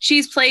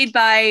 she's played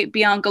by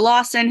Bianca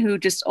Lawson, who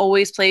just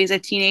always plays a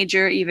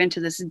teenager, even to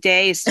this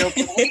day, is still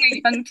playing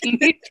a young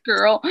teenage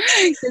girl.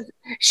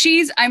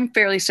 I'm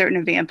fairly certain,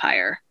 a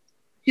vampire.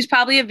 She's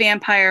probably a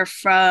vampire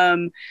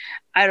from,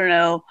 I don't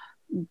know,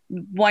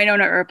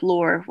 Winona Earp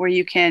lore, where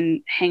you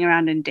can hang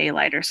around in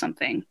daylight or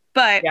something.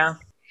 But Yeah.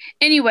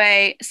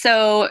 anyway,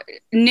 so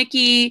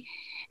Nikki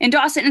and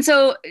Dawson, and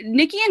so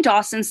Nikki and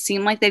Dawson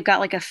seem like they've got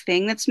like a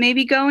thing that's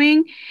maybe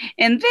going,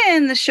 and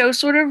then the show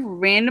sort of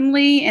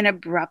randomly and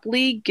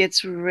abruptly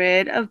gets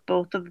rid of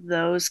both of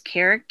those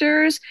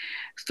characters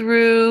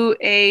through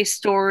a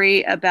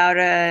story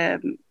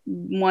about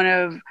one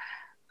of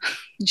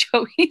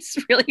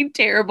Joey's really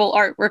terrible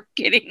artwork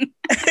getting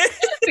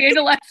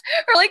vandalized,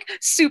 or like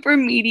super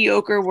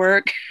mediocre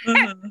work.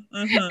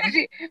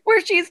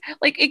 Where she's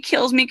like, it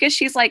kills me because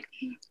she's like,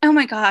 oh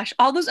my gosh,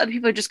 all those other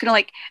people are just gonna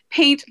like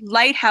paint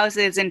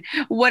lighthouses and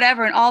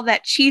whatever and all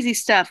that cheesy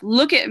stuff.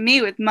 Look at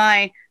me with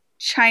my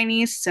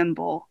Chinese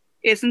symbol.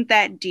 Isn't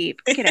that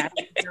deep? Get out of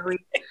here, Joey.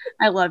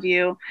 I love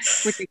you.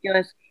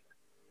 Ridiculous.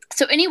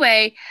 So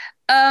anyway,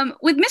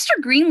 with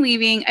Mr. Green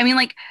leaving, I mean,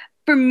 like,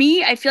 for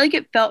me, I feel like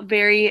it felt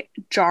very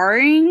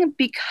jarring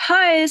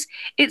because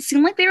it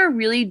seemed like they were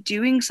really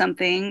doing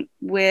something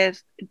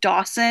with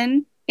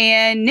Dawson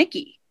and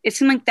Nikki. It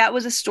seemed like that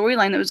was a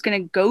storyline that was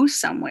going to go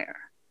somewhere,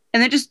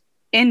 and it just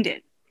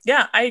ended.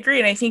 Yeah, I agree.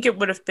 And I think it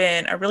would have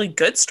been a really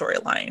good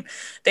storyline.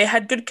 They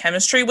had good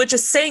chemistry, which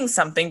is saying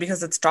something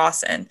because it's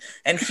Dawson,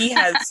 and he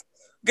has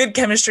good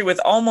chemistry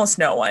with almost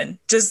no one,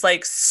 just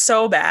like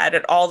so bad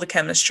at all the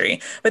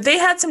chemistry. But they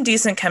had some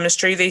decent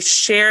chemistry. They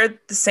shared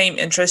the same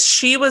interests.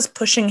 She was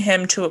pushing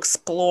him to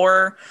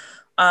explore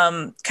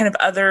kind of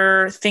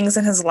other things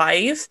in his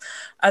life,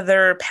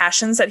 other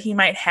passions that he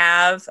might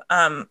have.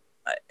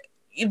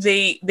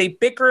 They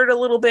bickered a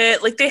little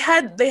bit. Like they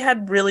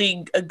had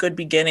really a good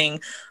beginning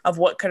of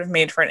what could have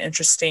made for an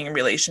interesting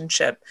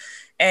relationship.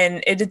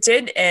 And it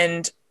did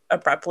end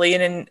abruptly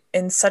and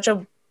in such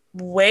a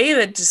way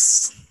that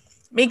just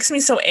makes me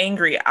so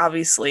angry,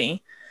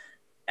 obviously,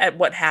 at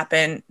what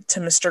happened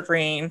to Mr.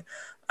 Green.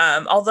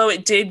 Although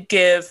it did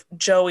give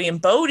Joey and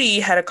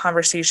Bodhi had a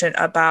conversation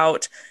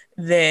about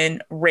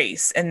then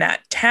race in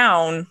that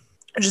town,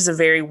 which is a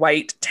very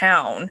white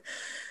town.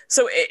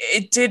 So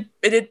it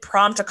did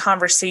prompt a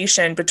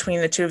conversation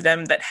between the two of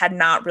them that had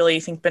not really, I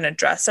think, been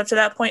addressed up to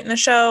that point in the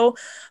show.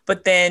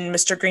 But then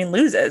Mr. Green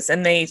loses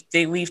and they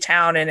leave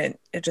town, and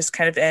it just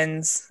kind of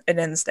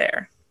ends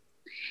there.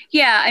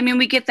 Yeah, I mean,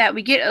 we get that.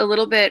 We get a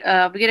little bit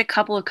we get a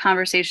couple of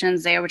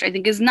conversations there, which I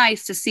think is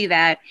nice to see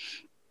that.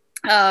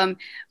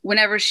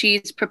 Whenever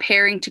she's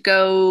preparing to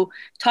go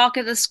talk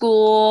at the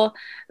school,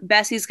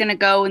 Bessie's going to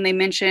go and they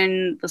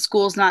mention the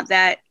school's not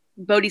that.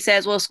 Bodhi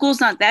says, well,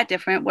 school's not that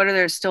different. What are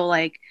there still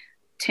like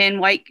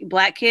 10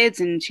 black kids?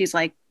 And she's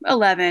like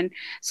 11.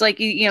 So like,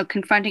 you know,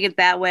 confronting it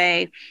that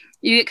way.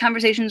 You get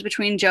conversations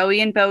between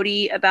Joey and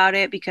Bodhi about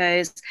it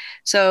because,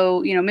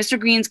 so, you know, Mr.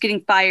 Green's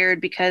getting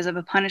fired because of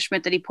a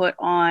punishment that he put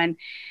on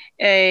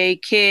a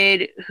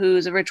kid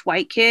who's a rich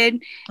white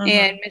kid.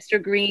 And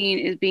Mr. Green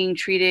is being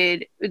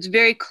treated, it's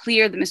very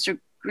clear that Mr.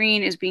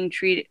 Green is being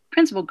treated,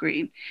 Principal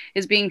Green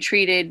is being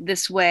treated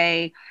this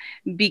way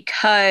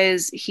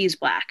because he's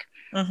black.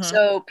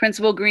 So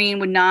Principal Green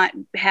would not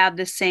have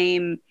the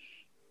same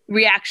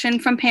reaction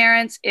from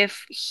parents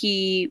if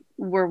he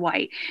were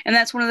white. And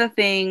that's one of the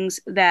things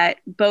that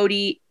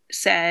Bodhi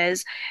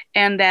says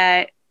and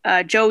that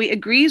Joey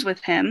agrees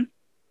with him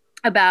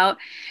about.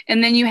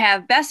 And then you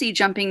have Bessie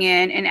jumping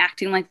in and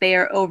acting like they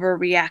are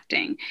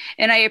overreacting.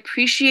 And I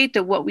appreciate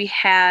that what we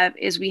have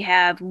is we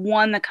have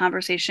one, the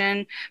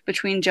conversation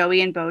between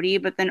Joey and Bodhi,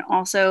 but then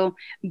also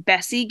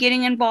Bessie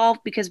getting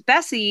involved because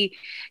Bessie,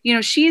 you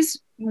know, she's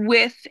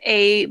with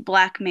a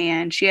black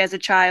man. She has a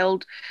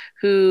child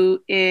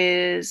who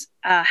is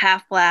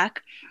half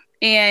black,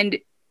 and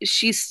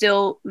she's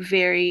still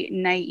very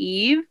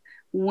naive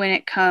when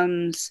it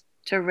comes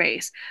to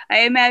race. I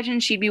imagine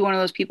she'd be one of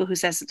those people who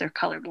says that they're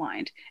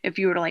colorblind if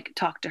you were to like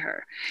talk to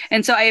her.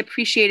 And so I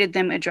appreciated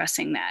them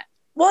addressing that.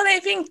 Well, and I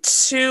think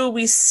too,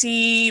 we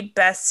see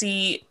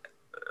Bessie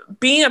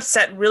being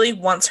upset really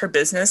once her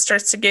business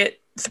starts to get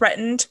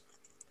threatened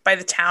by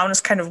the town is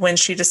kind of when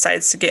she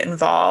decides to get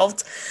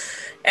involved.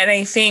 And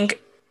I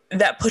think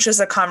that pushes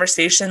a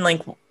conversation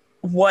like,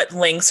 what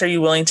lengths are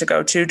you willing to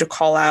go to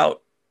call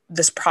out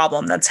this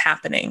problem that's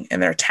happening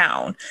in their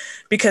town?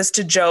 Because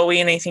to Joey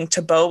and I think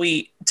to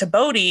Bodhi,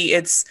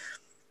 it's,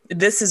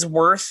 this is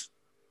worth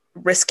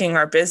risking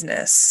our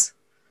business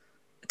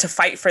to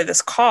fight for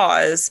this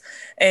cause,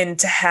 and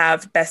to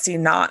have Bessie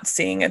not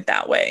seeing it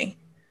that way.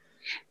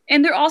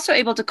 And they're also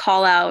able to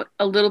call out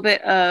a little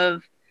bit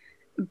of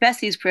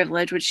Bessie's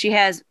privilege, which she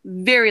has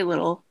very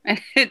little,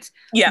 and it's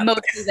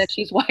mostly that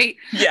she's white.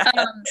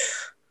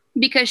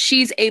 Because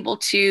she's able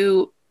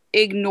to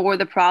ignore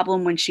the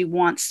problem when she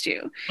wants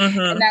to.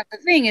 And that's the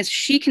thing, is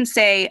she can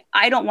say,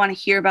 I don't want to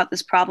hear about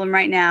this problem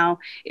right now.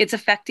 It's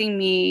affecting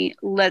me.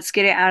 Let's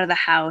get it out of the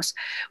house.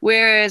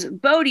 Whereas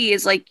Bodhi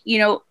is like, you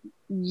know,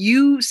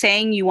 you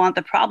saying you want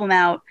the problem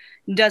out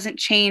doesn't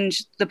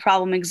change the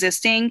problem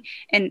existing.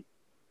 And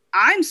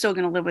I'm still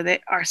going to live with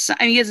it. Our son,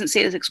 I mean, he doesn't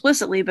say this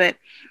explicitly, but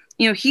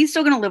he's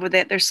still going to live with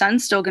it. Their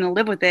son's still going to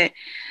live with it.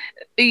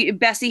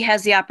 Bessie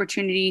has the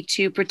opportunity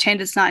to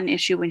pretend it's not an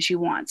issue when she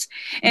wants.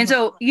 And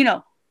so,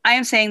 I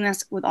am saying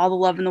this with all the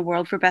love in the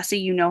world for Bessie.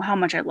 You know how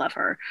much I love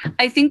her.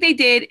 I think they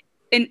did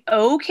an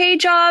okay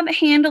job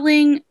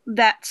handling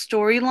that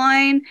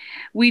storyline.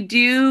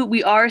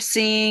 We are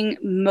seeing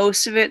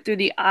most of it through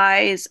the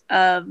eyes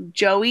of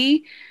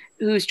Joey,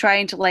 who's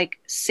trying to like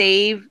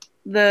save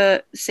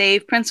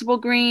Principal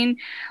Green.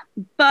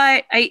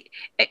 But I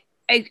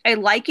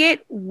like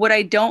it. What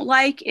I don't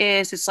like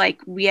is it's like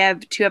we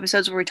have 2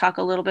 episodes where we talk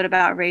a little bit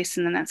about race,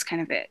 and then that's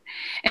kind of it.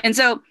 And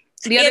so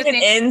it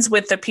ends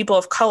with the people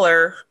of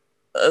color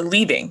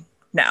leaving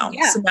now.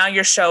 Yeah. So now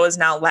your show is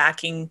now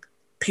lacking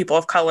people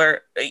of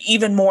color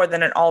even more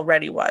than it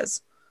already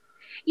was.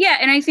 Yeah,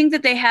 and I think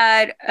that they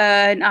had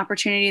an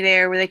opportunity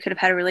there where they could have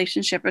had a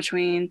relationship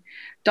between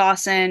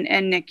Dawson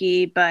and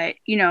Nikki, but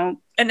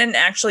and an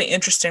actually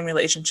interesting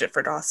relationship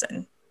for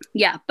Dawson.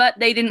 Yeah, but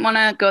they didn't want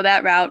to go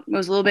that route. It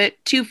was a little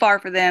bit too far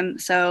for them,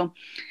 so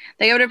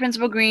they go to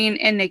Principal Green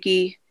and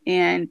Nikki,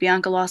 and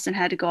Bianca Lawson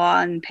had to go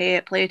on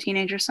and play a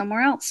teenager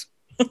somewhere else.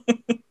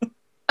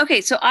 Okay,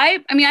 so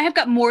I have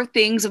got more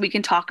things that we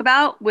can talk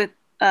about with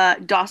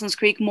Dawson's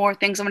Creek, more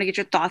things I want to get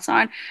your thoughts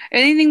on.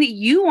 Anything that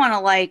you want to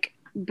like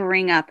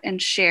bring up and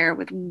share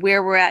with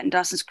where we're at in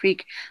Dawson's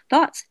Creek,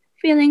 thoughts,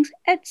 feelings,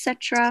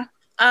 etc.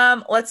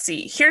 Let's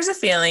see. Here's a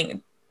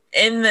feeling.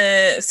 In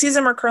the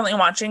season we're currently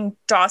watching,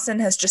 Dawson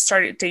has just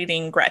started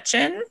dating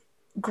Gretchen.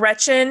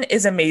 Gretchen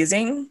is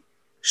amazing.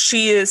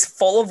 She is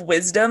full of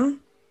wisdom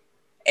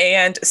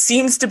and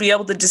seems to be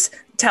able to just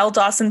tell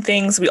Dawson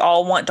things we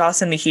all want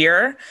Dawson to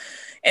hear,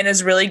 and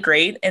is really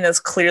great and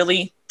is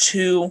clearly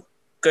too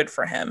good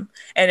for him.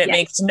 And it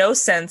makes no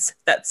sense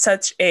that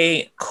such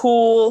a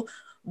cool,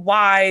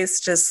 wise,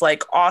 just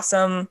like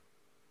awesome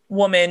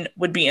woman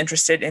would be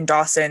interested in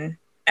Dawson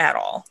at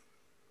all.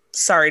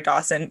 Sorry,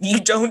 Dawson. You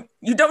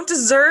don't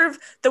deserve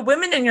the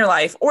women in your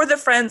life or the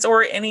friends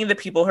or any of the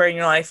people who are in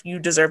your life. You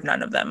deserve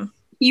none of them.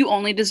 You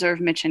only deserve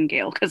Mitch and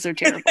Gail because they're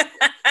terrible.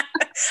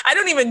 I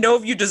don't even know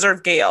if you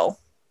deserve Gail.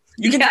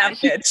 You can have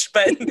Mitch,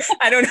 but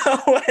I don't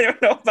know. I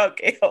don't know about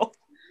Gail.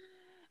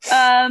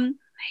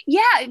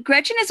 Yeah,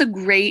 Gretchen is a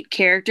great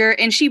character,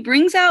 and she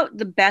brings out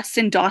the best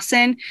in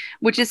Dawson,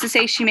 which is to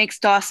say she makes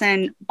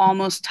Dawson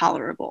almost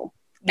tolerable.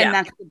 Yeah. And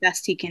that's the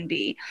best he can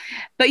be.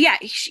 But yeah,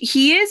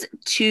 she is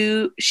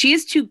too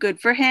good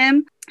for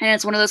him. And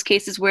it's one of those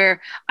cases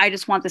where I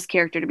just want this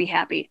character to be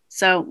happy.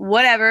 So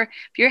whatever.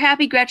 If you're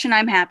happy, Gretchen,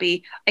 I'm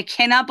happy. I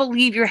cannot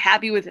believe you're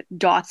happy with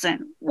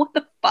Dawson. What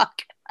the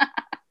fuck?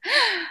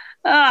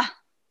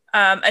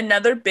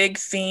 Another big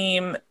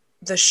theme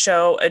the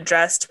show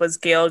addressed was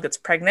Gail gets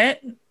pregnant.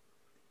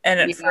 And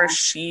at first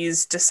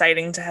she's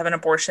deciding to have an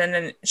abortion,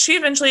 and she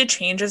eventually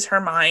changes her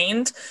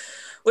mind,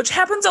 which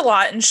happens a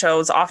lot in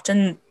shows.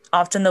 Often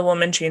the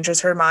woman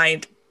changes her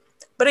mind.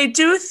 But I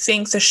do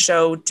think the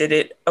show did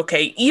it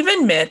okay.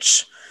 Even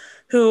Mitch,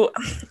 who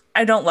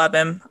I don't love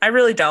him. I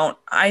really don't.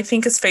 I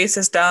think his face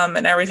is dumb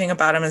and everything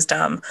about him is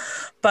dumb.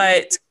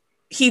 But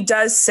he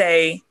does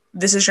say,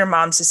 this is your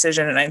mom's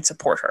decision and I'd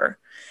support her.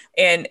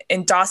 And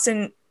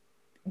Dawson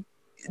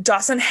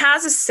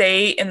has a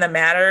say in the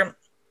matter.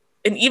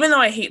 And even though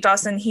I hate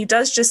Dawson, he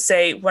does just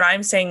say, what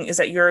I'm saying is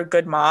that you're a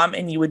good mom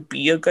and you would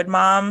be a good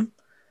mom.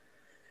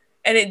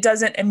 And it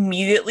doesn't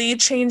immediately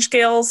change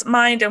Gail's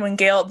mind. And when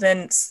Gail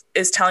then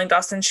is telling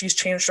Dawson she's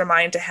changed her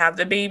mind to have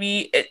the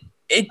baby,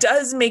 it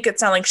does make it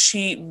sound like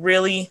she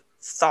really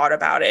thought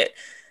about it.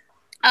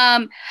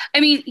 I'm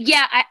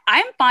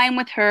fine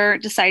with her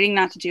deciding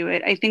not to do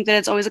it. I think that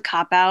it's always a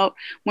cop-out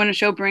when a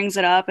show brings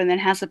it up and then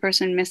has the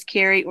person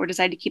miscarry or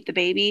decide to keep the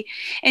baby.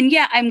 And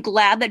yeah, I'm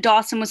glad that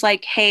Dawson was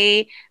like,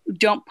 hey,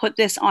 don't put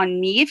this on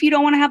me if you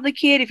don't want to have the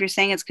kid, if you're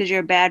saying it's because you're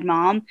a bad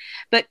mom.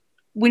 But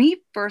when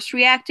he first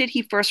reacted as,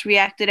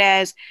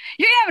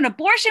 you're gonna have an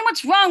abortion?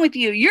 What's wrong with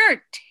you?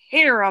 You're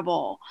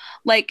terrible,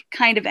 like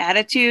kind of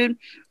attitude.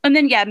 And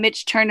then,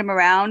 Mitch turned him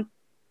around.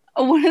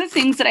 One of the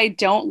things that I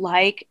don't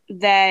like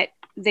that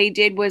they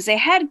did was they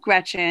had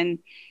Gretchen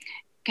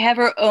have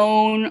her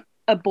own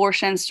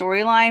abortion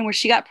storyline where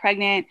she got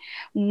pregnant,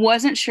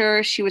 wasn't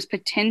sure she was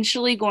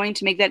potentially going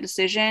to make that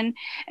decision,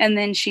 and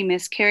then she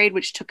miscarried,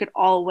 which took it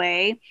all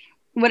away.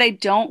 What I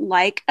don't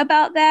like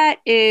about that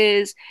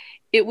is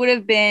it would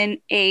have been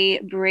a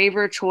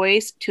braver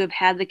choice to have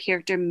had the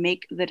character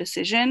make the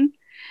decision.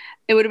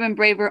 It would have been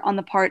braver on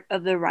the part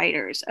of the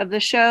writers of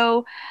the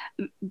show,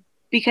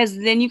 because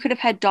then you could have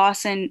had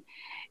Dawson.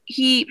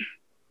 He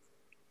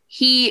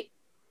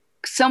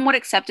somewhat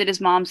accepted his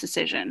mom's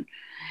decision,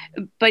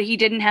 but he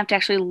didn't have to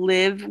actually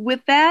live with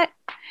that.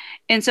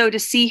 And so to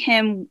see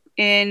him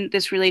in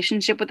this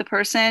relationship with a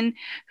person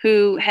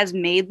who has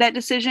made that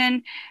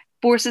decision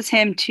forces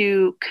him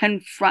to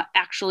confront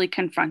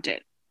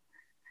it.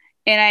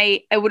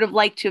 And I would have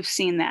liked to have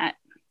seen that.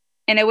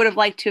 And I would have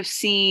liked to have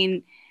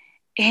seen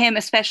him,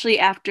 especially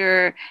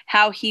after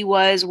how he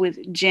was with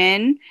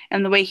Jin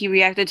and the way he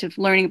reacted to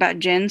learning about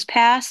Jin's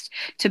past,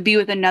 to be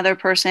with another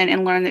person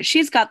and learn that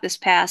she's got this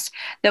past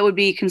that would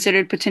be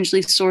considered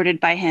potentially sordid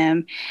by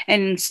him.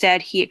 And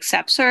instead, he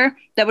accepts her.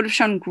 That would have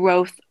shown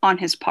growth on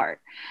his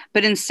part.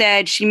 But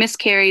instead, she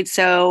miscarried.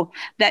 So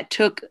that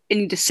took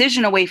any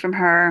decision away from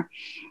her,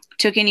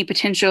 took any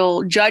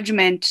potential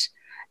judgment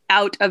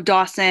out of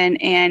Dawson,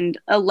 and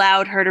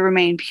allowed her to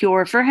remain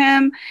pure for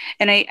him.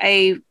 And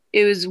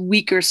it was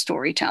weaker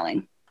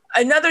storytelling.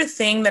 Another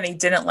thing that I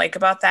didn't like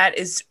about that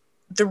is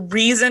the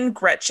reason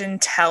Gretchen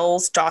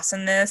tells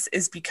Dawson this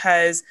is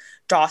because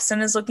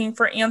Dawson is looking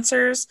for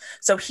answers.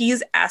 So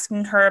he's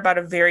asking her about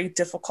a very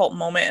difficult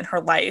moment in her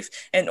life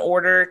in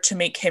order to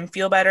make him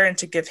feel better and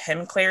to give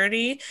him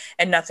clarity,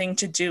 and nothing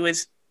to do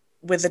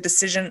with a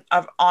decision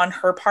on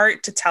her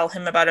part to tell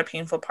him about a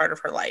painful part of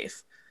her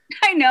life.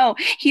 I know.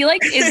 He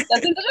like is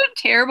does it in a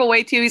terrible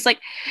way too. He's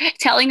like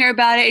telling her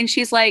about it, and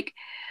she's like,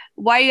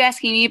 why are you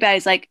asking me about it?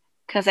 He's like,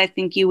 because I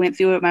think you went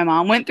through what my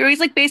mom went through.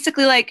 He's like,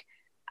 basically like,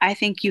 I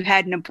think you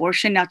had an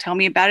abortion. Now tell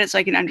me about it so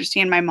I can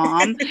understand my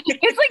mom.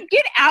 It's like,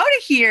 get out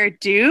of here,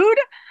 dude.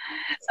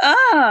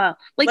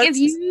 If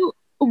you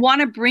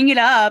want to bring it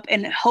up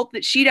and hope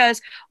that she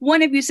does,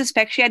 one, if you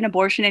suspect she had an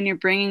abortion and you're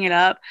bringing it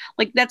up,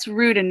 like that's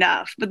rude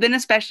enough. But then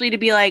especially to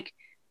be like,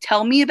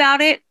 tell me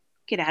about it,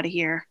 get out of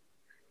here.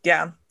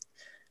 Yeah.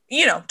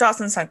 You know,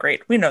 Dawson's not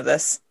great. We know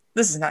this.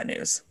 This is not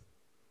news.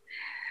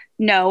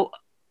 No.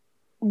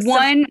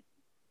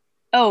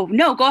 Oh,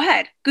 no, go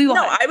ahead. Go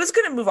on. I was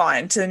going to move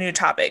on to a new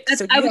topic.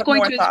 So I was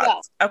going to thoughts? as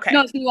well. Okay. No,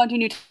 I was going to move on to a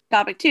new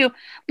topic too.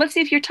 Let's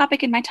see if your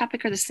topic and my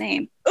topic are the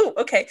same. Oh,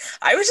 okay.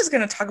 I was just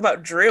going to talk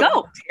about Drew. Go.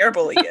 How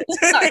terrible he is.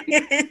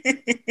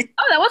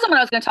 That wasn't what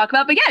I was going to talk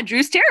about. But yeah,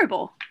 Drew's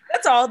terrible.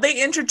 That's all.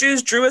 They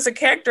introduced Drew as a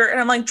character. And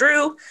I'm like,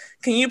 Drew,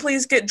 can you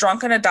please get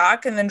drunk on a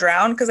dock and then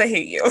drown? Because I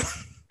hate you.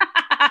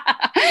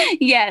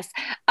 Yes,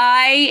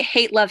 I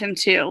love him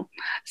too.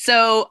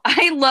 So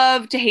I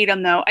love to hate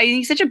him though.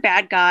 He's such a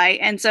bad guy,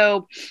 and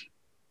so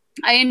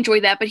I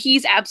enjoy that. But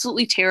he's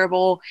absolutely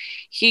terrible.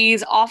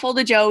 He's awful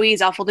to Joey.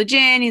 He's awful to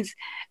Jin. He's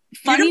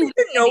funny. You don't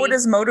even know what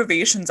his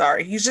motivations are.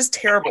 He's just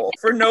terrible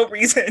for no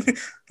reason.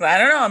 I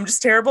don't know. I'm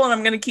just terrible, and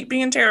I'm going to keep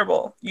being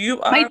terrible.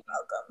 You are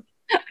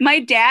welcome. My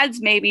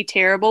dad's maybe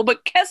terrible,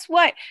 but guess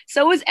what?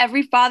 So is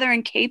every father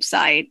in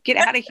Capeside. Get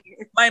out of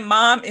here. My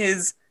mom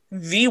is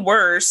the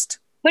worst.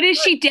 But is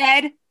she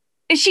dead?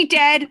 Is she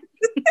dead?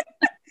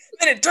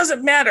 Then it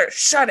doesn't matter.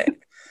 Shut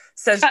it,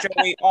 says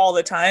Joey all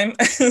the time.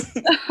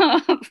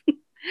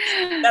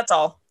 That's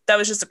all. That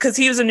was just because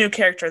he was a new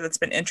character that's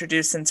been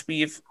introduced since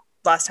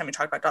last time we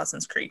talked about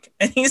Dawson's Creek.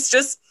 And he's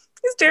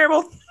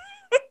terrible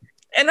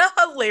in a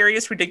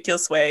hilarious,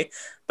 ridiculous way,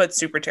 but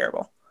super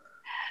terrible.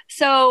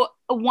 So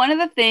one of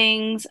the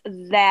things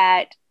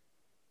that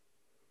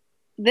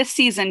this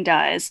season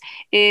does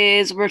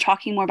is we're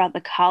talking more about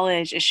the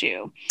college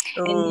issue.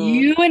 Ooh. And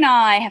you and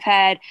I have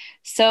had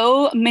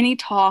so many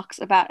talks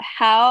about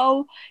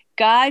how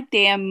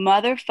goddamn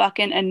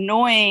motherfucking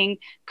annoying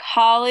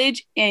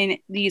college in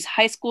these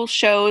high school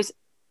shows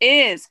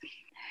is.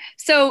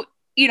 So,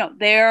 you know,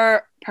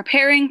 they're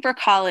preparing for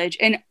college,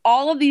 and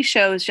all of these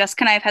shows,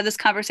 Jessica and I have had this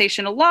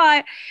conversation a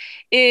lot,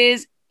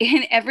 is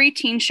in every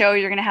teen show,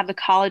 you're going to have the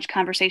college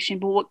conversation.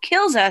 But what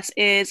kills us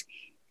is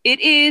it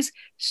is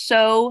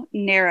so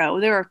narrow.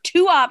 There are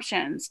two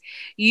options.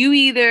 You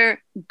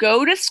either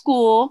go to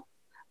school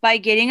by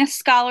getting a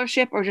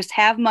scholarship or just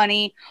have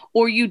money,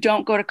 or you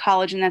don't go to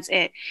college and that's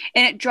it.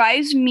 And it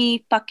drives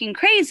me fucking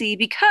crazy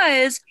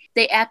because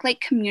they act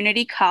like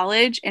community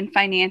college and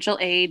financial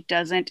aid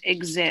doesn't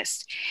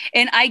exist.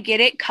 And I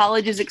get it.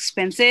 College is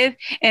expensive.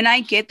 And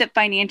I get that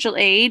financial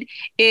aid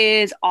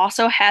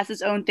also has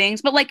its own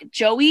things. But like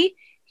Joey,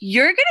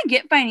 you're going to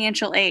get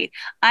financial aid.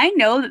 I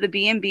know that the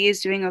B&B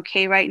is doing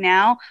okay right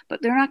now,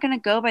 but they're not going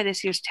to go by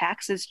this year's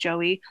taxes,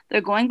 Joey.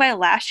 They're going by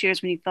last year's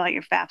when you fill out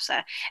your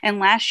FAFSA. And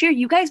last year,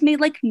 you guys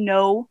made like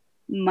no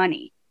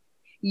money.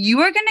 You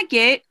are going to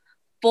get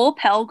full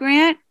Pell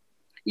Grant.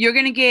 You're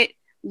going to get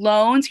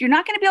loans. You're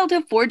not going to be able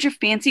to afford your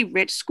fancy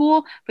rich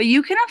school, but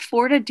you can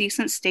afford a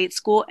decent state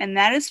school, and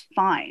that is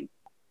fine.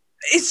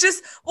 It's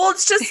just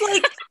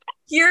like...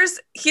 Here's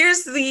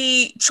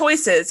the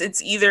choices.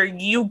 It's either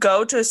you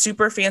go to a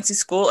super fancy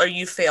school or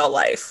you fail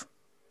life.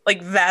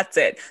 Like, that's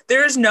it.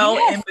 There's no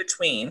in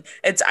between.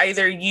 It's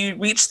either you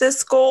reach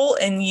this goal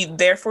and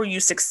therefore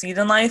you succeed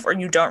in life, or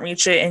you don't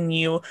reach it and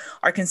you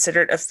are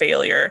considered a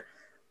failure.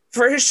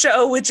 For a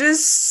show, which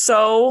is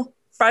so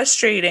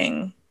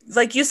frustrating.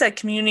 Like you said,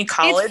 community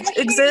college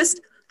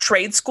exists.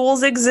 Trade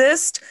schools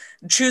exist.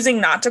 Choosing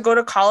not to go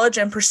to college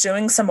and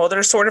pursuing some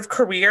other sort of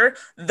career,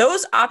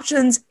 those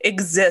options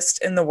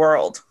exist in the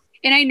world.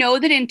 And I know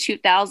that in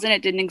 2000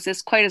 it didn't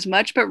exist quite as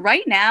much, but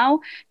right now,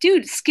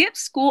 dude, skip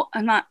school.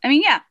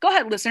 Go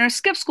ahead, listeners,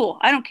 skip school.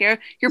 I don't care.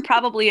 You're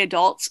probably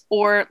adults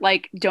or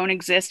like don't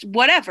exist,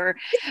 whatever.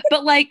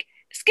 But like,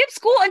 skip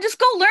school and just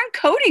go learn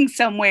coding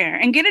somewhere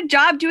and get a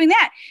job doing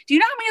that. Do you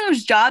know how many of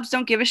those jobs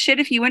don't give a shit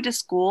if you went to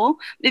school?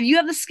 If you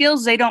have the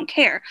skills, they don't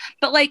care.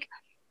 But like,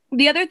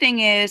 the other thing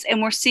is,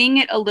 and we're seeing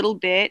it a little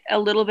bit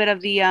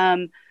of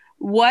the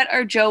what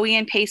are Joey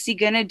and Pacey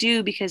gonna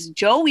do? Because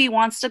Joey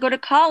wants to go to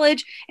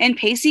college and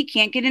Pacey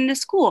can't get into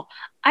school.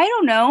 I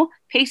don't know.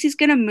 Pacey's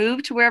gonna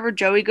move to wherever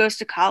Joey goes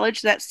to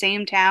college, that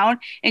same town,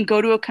 and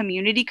go to a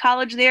community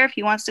college there if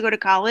he wants to go to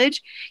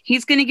college.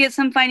 He's gonna get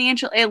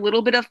a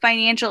little bit of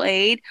financial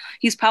aid.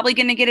 He's probably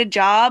gonna get a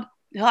job.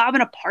 He'll have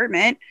an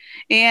apartment,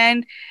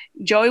 and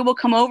Joey will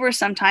come over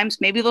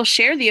sometimes. Maybe they'll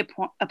share the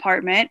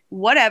apartment,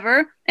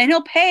 whatever, and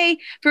he'll pay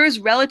for his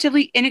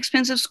relatively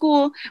inexpensive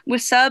school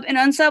with sub and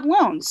unsub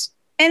loans,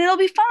 and it'll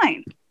be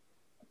fine.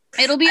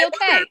 It'll be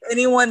okay. If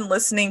anyone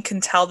listening can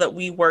tell that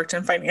we worked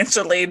in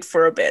financial aid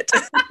for a bit.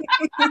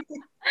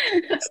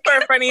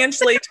 Our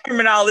financial aid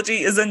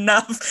terminology is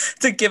enough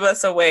to give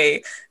us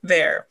away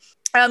there.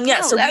 So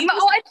it's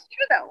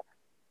true though.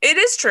 It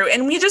is true.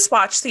 And we just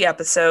watched the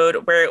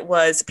episode where it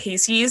was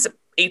Pacey's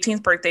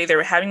 18th birthday. They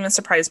were having a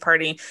surprise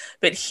party,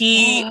 but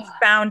he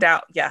found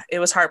out. Yeah, it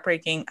was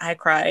heartbreaking. I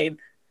cried.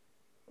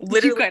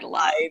 Literally you cried a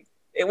lot.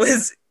 It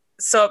was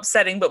so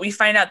upsetting, but we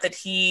find out that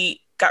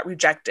he got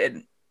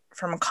rejected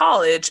from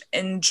college.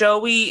 And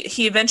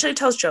he eventually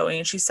tells Joey,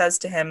 and she says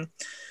to him,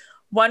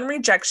 one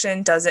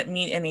rejection doesn't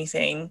mean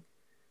anything.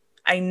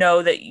 I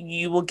know that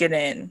you will get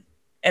in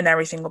and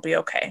everything will be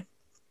okay.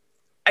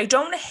 I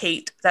don't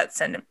hate that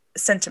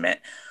sentiment.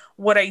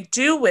 What I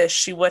do wish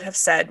she would have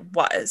said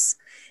was,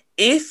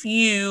 if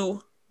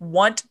you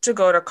want to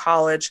go to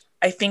college,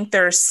 I think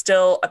there's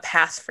still a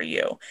path for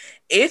you.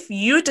 If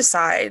you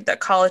decide that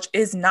college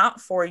is not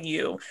for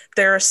you,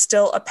 there is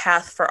still a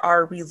path for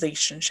our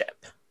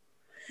relationship.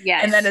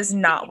 Yes. And that is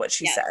not what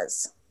she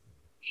says.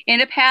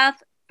 And a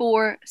path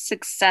for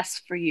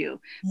success for you.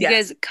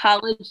 Because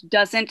college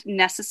doesn't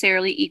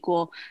necessarily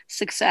equal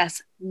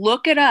success.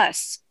 Look at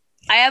us.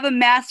 I have a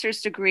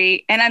master's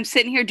degree and I'm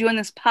sitting here doing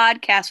this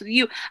podcast with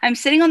you. I'm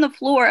sitting on the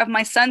floor of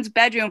my son's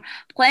bedroom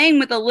playing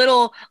with a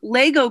little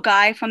Lego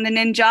guy from the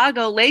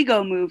Ninjago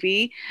Lego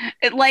movie.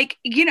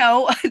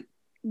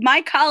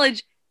 My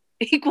college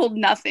equaled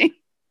nothing.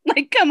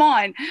 Like, come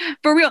on,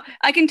 for real.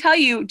 I can tell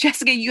you,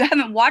 Jessica, you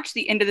haven't watched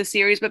the end of the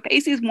series, but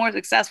Pacey's more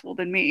successful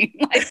than me.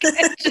 It's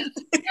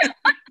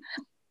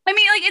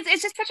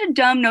just such a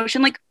dumb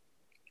notion. Like,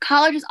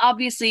 college is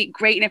obviously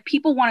great, and if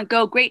people want to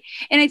go, great.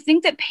 And I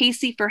think that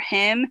Pacey, for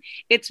him,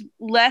 it's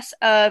less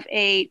of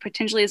a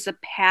potentially as a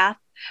path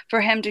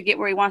for him to get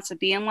where he wants to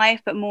be in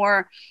life, but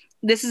more,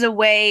 this is a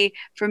way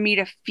for me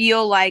to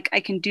feel like I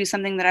can do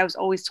something that I was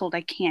always told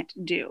I can't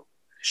do.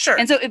 Sure.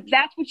 And so if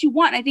that's what you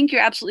want, I think you're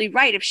absolutely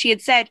right. If she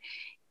had said,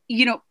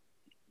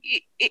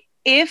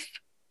 if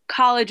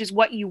college is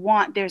what you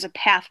want, there's a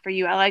path for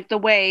you. I like the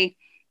way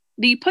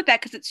that you put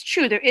that, because it's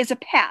true. There is a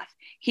path.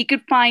 He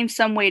could find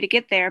some way to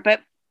get there.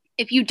 But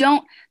if you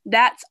don't,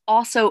 that's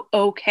also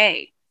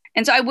okay.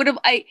 And so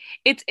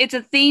it's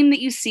a theme that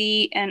you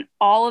see in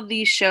all of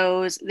these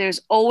shows.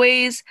 There's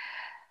always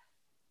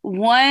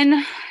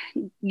one,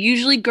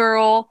 usually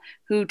girl,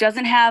 who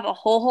doesn't have a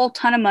whole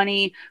ton of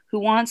money, who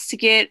wants to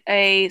get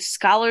a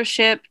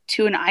scholarship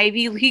to an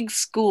Ivy League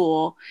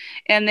school.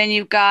 And then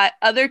you've got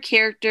other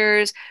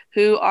characters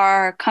who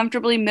are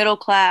comfortably middle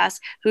class,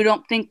 who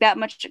don't think that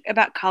much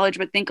about college,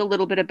 but think a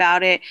little bit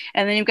about it.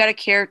 And then you've got a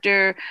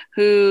character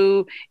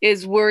who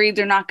is worried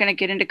they're not going to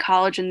get into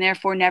college and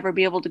therefore never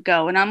be able to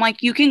go. And I'm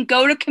like, you can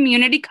go to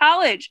community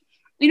college.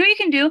 You know what you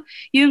can do?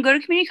 You can go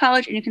to community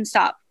college and you can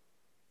stop.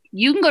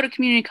 You can go to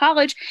community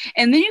college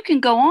and then you can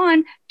go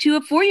on to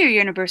a 4-year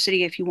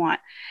university if you want.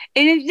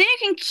 And then you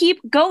can keep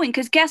going,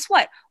 because guess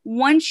what?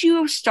 Once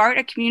you start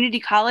a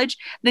community college,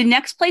 the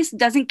next place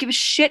doesn't give a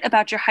shit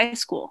about your high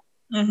school.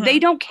 Mm-hmm. They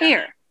don't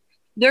care.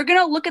 They're going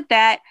to look at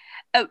that.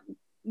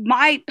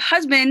 My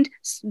husband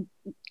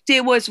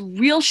was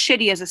real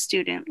shitty as a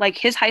student. Like,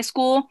 his high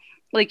school,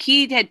 like,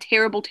 he had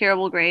terrible,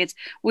 terrible grades,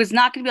 was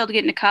not going to be able to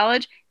get into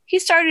college. He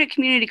started at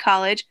community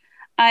college.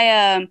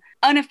 I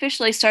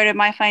unofficially started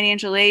my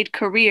financial aid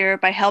career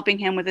by helping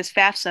him with his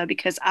FAFSA,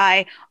 because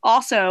I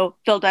also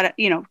filled out,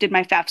 did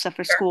my FAFSA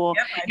for school.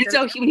 Yep, and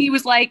so he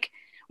was like,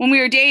 when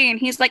we were dating,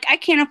 he's like, I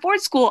can't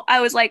afford school.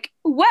 I was like,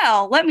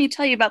 well, let me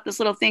tell you about this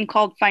little thing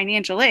called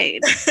financial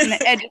aid and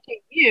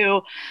educate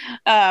you,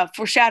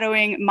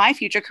 foreshadowing my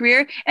future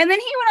career. And then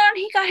he went on,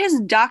 he got his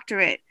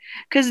doctorate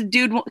because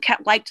dude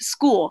liked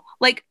school.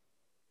 Like,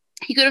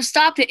 he could have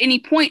stopped at any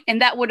point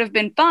and that would have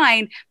been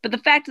fine. But the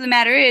fact of the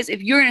matter is,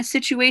 if you're in a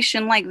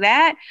situation like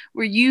that,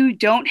 where you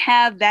don't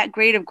have that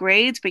grade of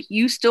grades, but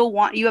you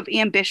have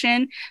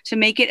ambition to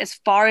make it as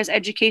far as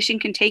education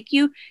can take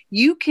you,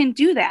 you can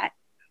do that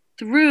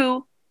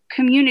through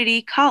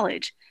community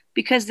college,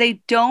 because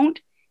they don't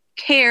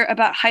care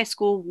about high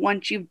school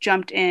once you've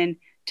jumped in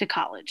to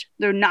college.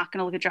 They're not going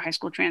to look at your high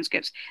school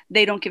transcripts.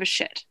 They don't give a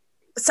shit.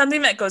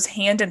 Something that goes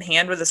hand in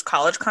hand with this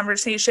college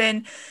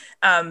conversation,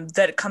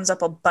 that comes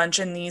up a bunch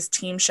in these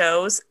teen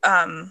shows.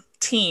 I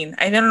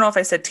don't know if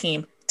I said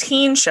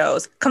teen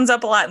shows, comes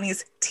up a lot in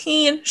these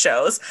teen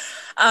shows,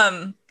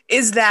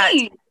 is that...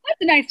 Teen.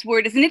 That's a nice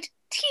word, isn't it?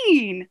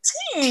 Teen.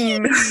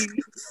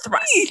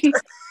 Thrust.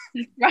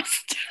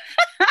 Rust.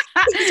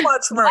 Please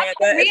watch Miranda.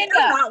 If you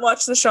have not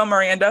watched the show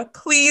Miranda,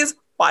 please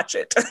watch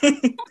it.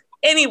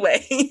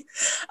 Anyway,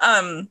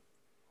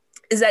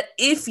 is that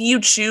if you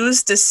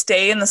choose to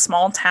stay in the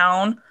small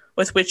town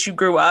with which you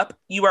grew up,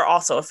 you are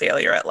also a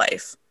failure at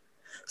life.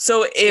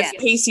 So if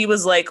Pacey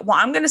was like, well,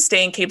 I'm going to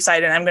stay in Cape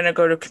Side and I'm going to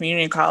go to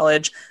community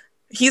college,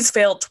 he's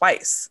failed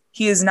twice.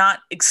 He has not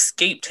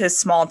escaped his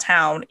small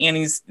town and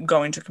he's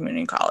going to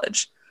community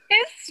college.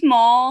 His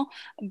small,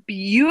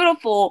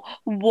 beautiful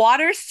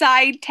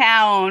waterside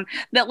town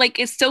that like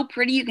is so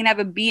pretty you can have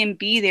a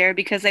B&B there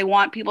because they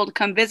want people to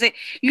come visit.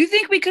 You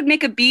think we could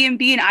make a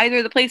B&B in either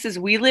of the places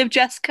we live,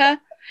 Jessica?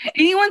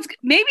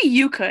 Maybe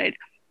you could.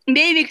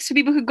 Maybe so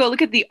people could go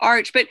look at the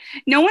arch, but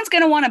no one's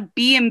going to want a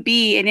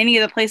B&B in any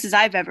of the places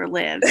I've ever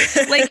lived.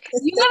 Like,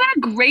 you live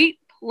in a great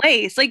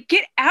place. Like,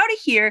 get out of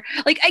here.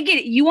 Like, I get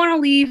it. You want to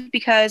leave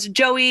because,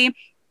 Joey,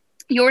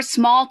 your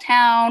small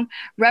town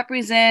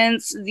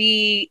represents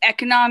the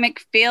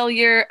economic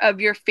failure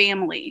of your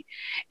family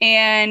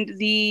and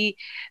the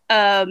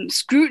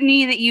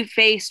scrutiny that you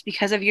faced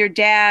because of your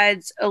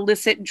dad's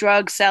illicit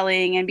drug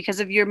selling and because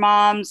of your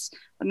mom's,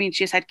 I mean,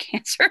 she just had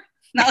cancer.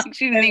 It's not like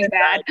she's anything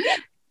bad.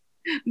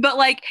 But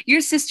like your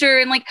sister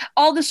and like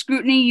all the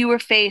scrutiny you were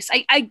faced,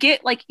 I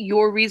get like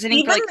your reasoning.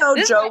 Even though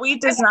Joey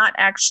does not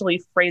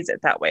actually phrase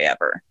it that way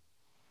ever.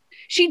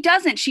 She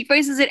doesn't. She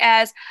phrases it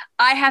as,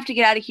 I have to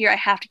get out of here. I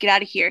have to get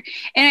out of here.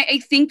 And I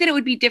think that it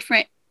would be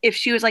different if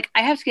she was like,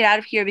 I have to get out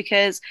of here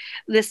because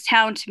this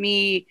town to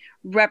me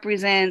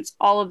represents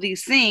all of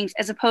these things,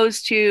 as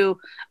opposed to,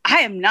 I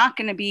am not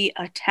going to be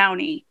a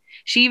townie.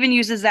 She even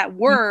uses that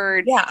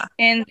word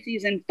in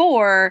season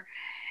 4,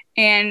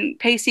 and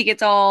Pacey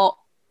gets all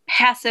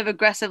passive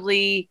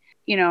aggressively,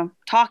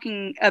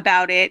 talking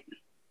about it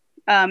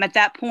at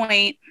that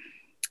point.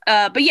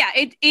 But yeah,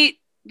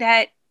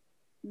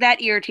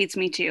 that irritates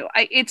me too.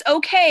 It's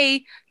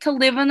okay to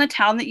live in the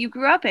town that you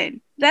grew up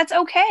in. That's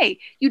okay.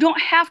 You don't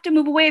have to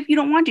move away if you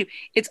don't want to.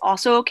 It's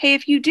also okay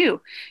if you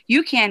do.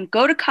 You can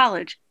go to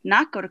college,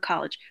 not go to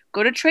college,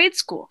 go to trade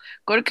school,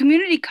 go to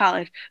community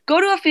college, go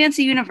to a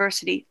fancy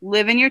university,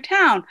 live in your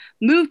town,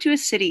 move to a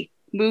city,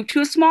 move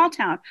to a small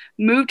town,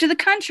 move to the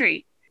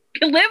country.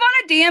 Live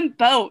on a damn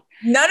boat.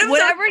 None of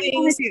whatever those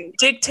things you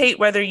dictate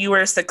whether you are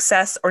a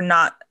success or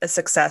not a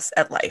success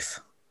at life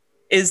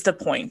is the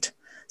point.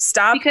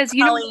 Stop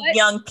telling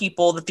young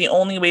people that the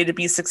only way to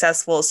be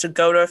successful is to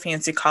go to a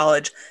fancy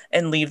college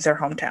and leave their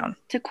hometown.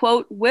 To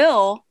quote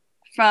Will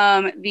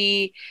from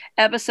the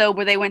episode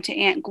where they went to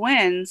Aunt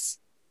Gwen's,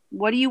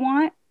 what do you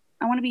want?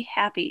 I want to be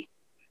happy.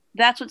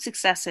 That's what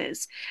success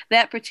is.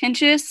 That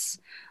pretentious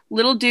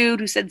little dude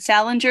who said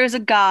Salinger is a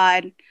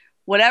god,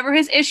 whatever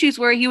his issues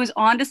were, he was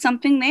onto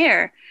something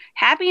there.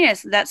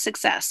 Happiness, that's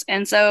success.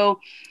 And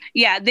so,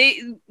 yeah,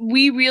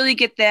 we really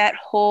get that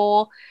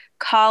whole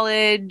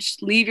college,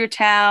 leave your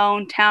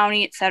town,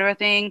 townie, etc.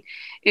 thing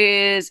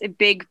is a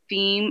big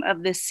theme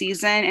of this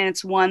season, and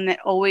it's one that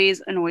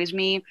always annoys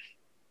me.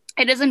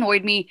 It has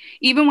annoyed me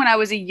even when I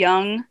was a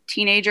young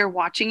teenager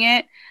watching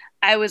it.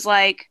 I was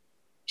like,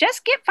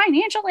 just get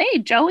financial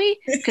aid, Joey.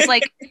 Because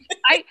like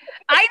I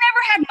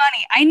never had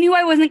money. I knew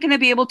I wasn't going to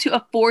be able to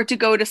afford to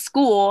go to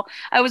school.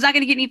 I was not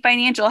going to get any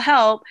financial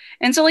help.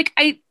 And so like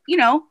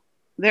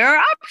there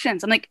are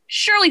options. I'm like,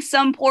 surely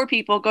some poor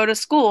people go to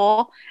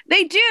school.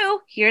 They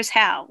do. Here's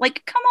how.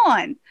 Like, come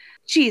on.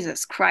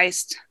 Jesus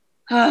Christ.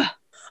 On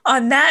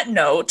that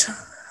note,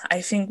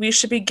 I think we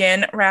should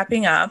begin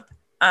wrapping up.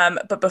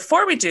 But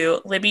before we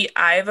do, Libby,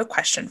 I have a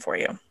question for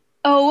you.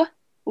 Oh,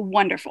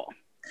 wonderful.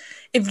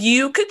 If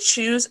you could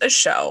choose a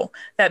show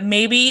that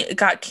maybe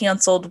got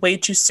canceled way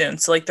too soon,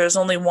 so like there's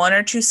only 1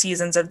 or 2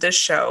 seasons of this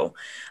show,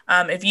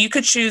 if you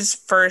could choose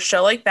for a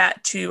show like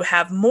that to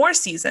have more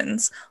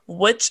seasons,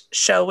 which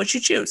show would you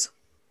choose?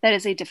 That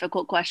is a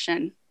difficult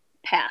question.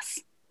 Pass.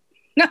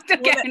 No,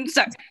 okay, I'm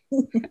sorry.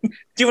 Do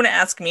you want to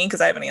ask me? Because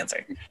I have an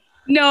answer.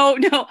 No,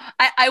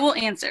 I will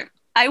answer.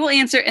 I will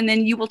answer, and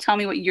then you will tell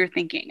me what you're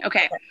thinking.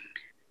 Okay.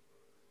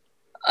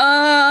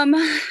 I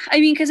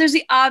mean, because there's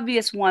the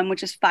obvious one,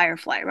 which is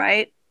Firefly,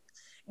 right?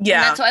 Yeah.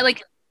 And that's why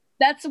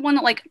that's the one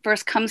that like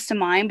first comes to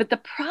mind. But the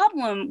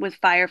problem with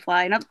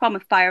Firefly, not the problem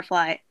with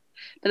Firefly,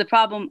 but the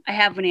problem, I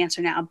have an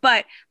answer now.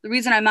 But the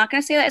reason I'm not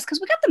going to say that is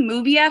because we got the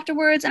movie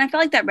afterwards, and I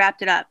felt like that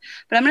wrapped it up.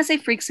 But I'm going to say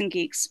Freaks and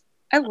Geeks.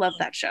 I love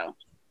that show.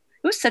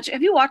 It was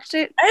have you watched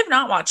it? I have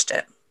not watched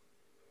it.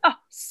 Oh,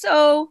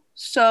 so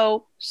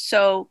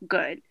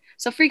good.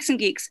 So Freaks and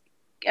Geeks.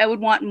 I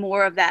would want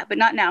more of that, but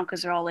not now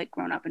because they're all like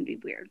grown up and be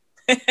weird.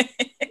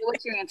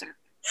 What's your answer?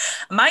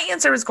 My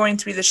answer is going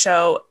to be the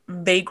show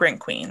Vagrant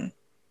Queen.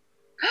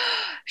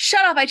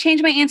 Shut up. I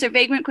changed my answer.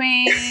 Vagrant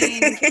Queen.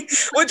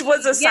 Which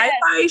was a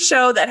sci-fi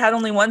show that had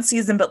only 1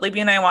 season, but Libby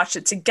and I watched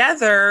it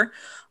together.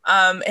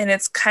 And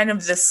it's kind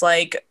of this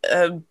like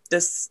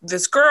this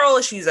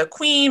girl, she's a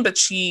queen, but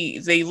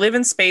they live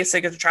in space. They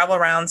get to travel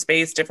around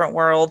space, different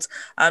worlds.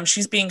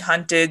 She's being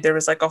hunted. There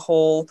was like a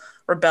whole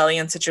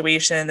rebellion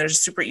situation. There's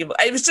super evil.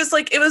 It was just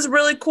like, it was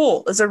really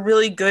cool. It was a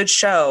really good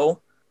show,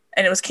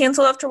 and it was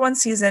canceled after 1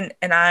 season,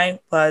 and I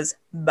was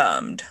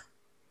bummed.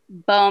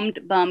 bums.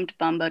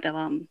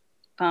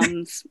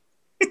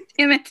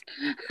 Damn it.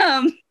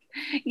 Um,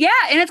 yeah,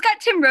 and it's got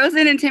Tim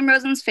Rosen and Tim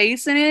Rosen's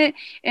face in it.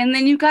 And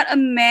then you've got a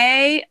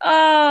May.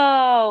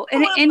 Oh,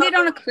 and Oh, it I ended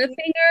on a love it.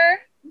 cliffhanger.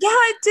 Yeah,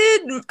 it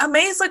did.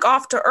 Amaze like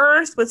off to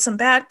Earth with some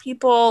bad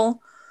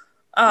people.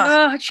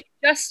 Oh, she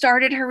just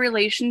started her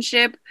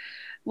relationship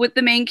with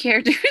the main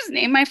character whose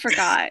name I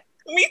forgot.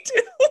 Me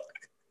too. I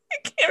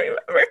can't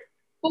remember.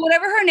 But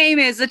whatever her name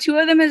is, the two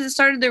of them has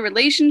started their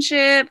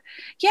relationship.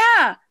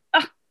 Yeah.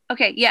 Oh,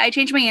 okay. Yeah, I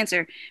changed my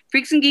answer.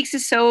 Freaks and Geeks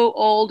is so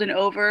old and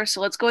over,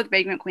 so let's go with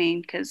Vagrant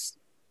Queen because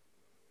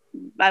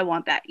I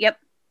want that. Yep.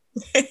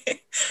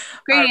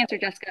 Great answer,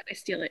 Jessica. I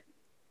steal it.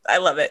 I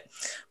love it.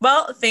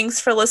 Well, thanks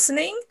for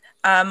listening.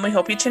 We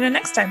hope you tune in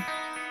next time.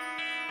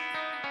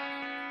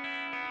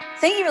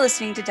 Thank you for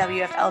listening to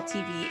WFL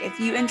TV. If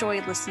you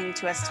enjoyed listening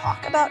to us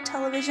talk about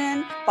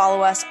television,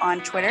 follow us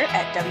on Twitter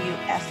at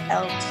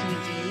WFL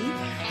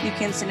TV. You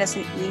can send us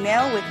an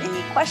email with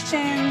any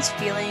questions,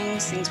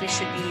 feelings, things we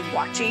should be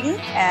watching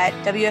at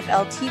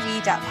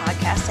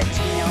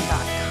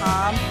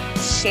wfltv.podcast@gmail.com.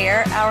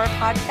 Share our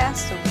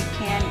podcast so we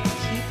can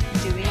keep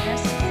doing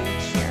this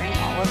and sharing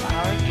all of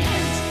our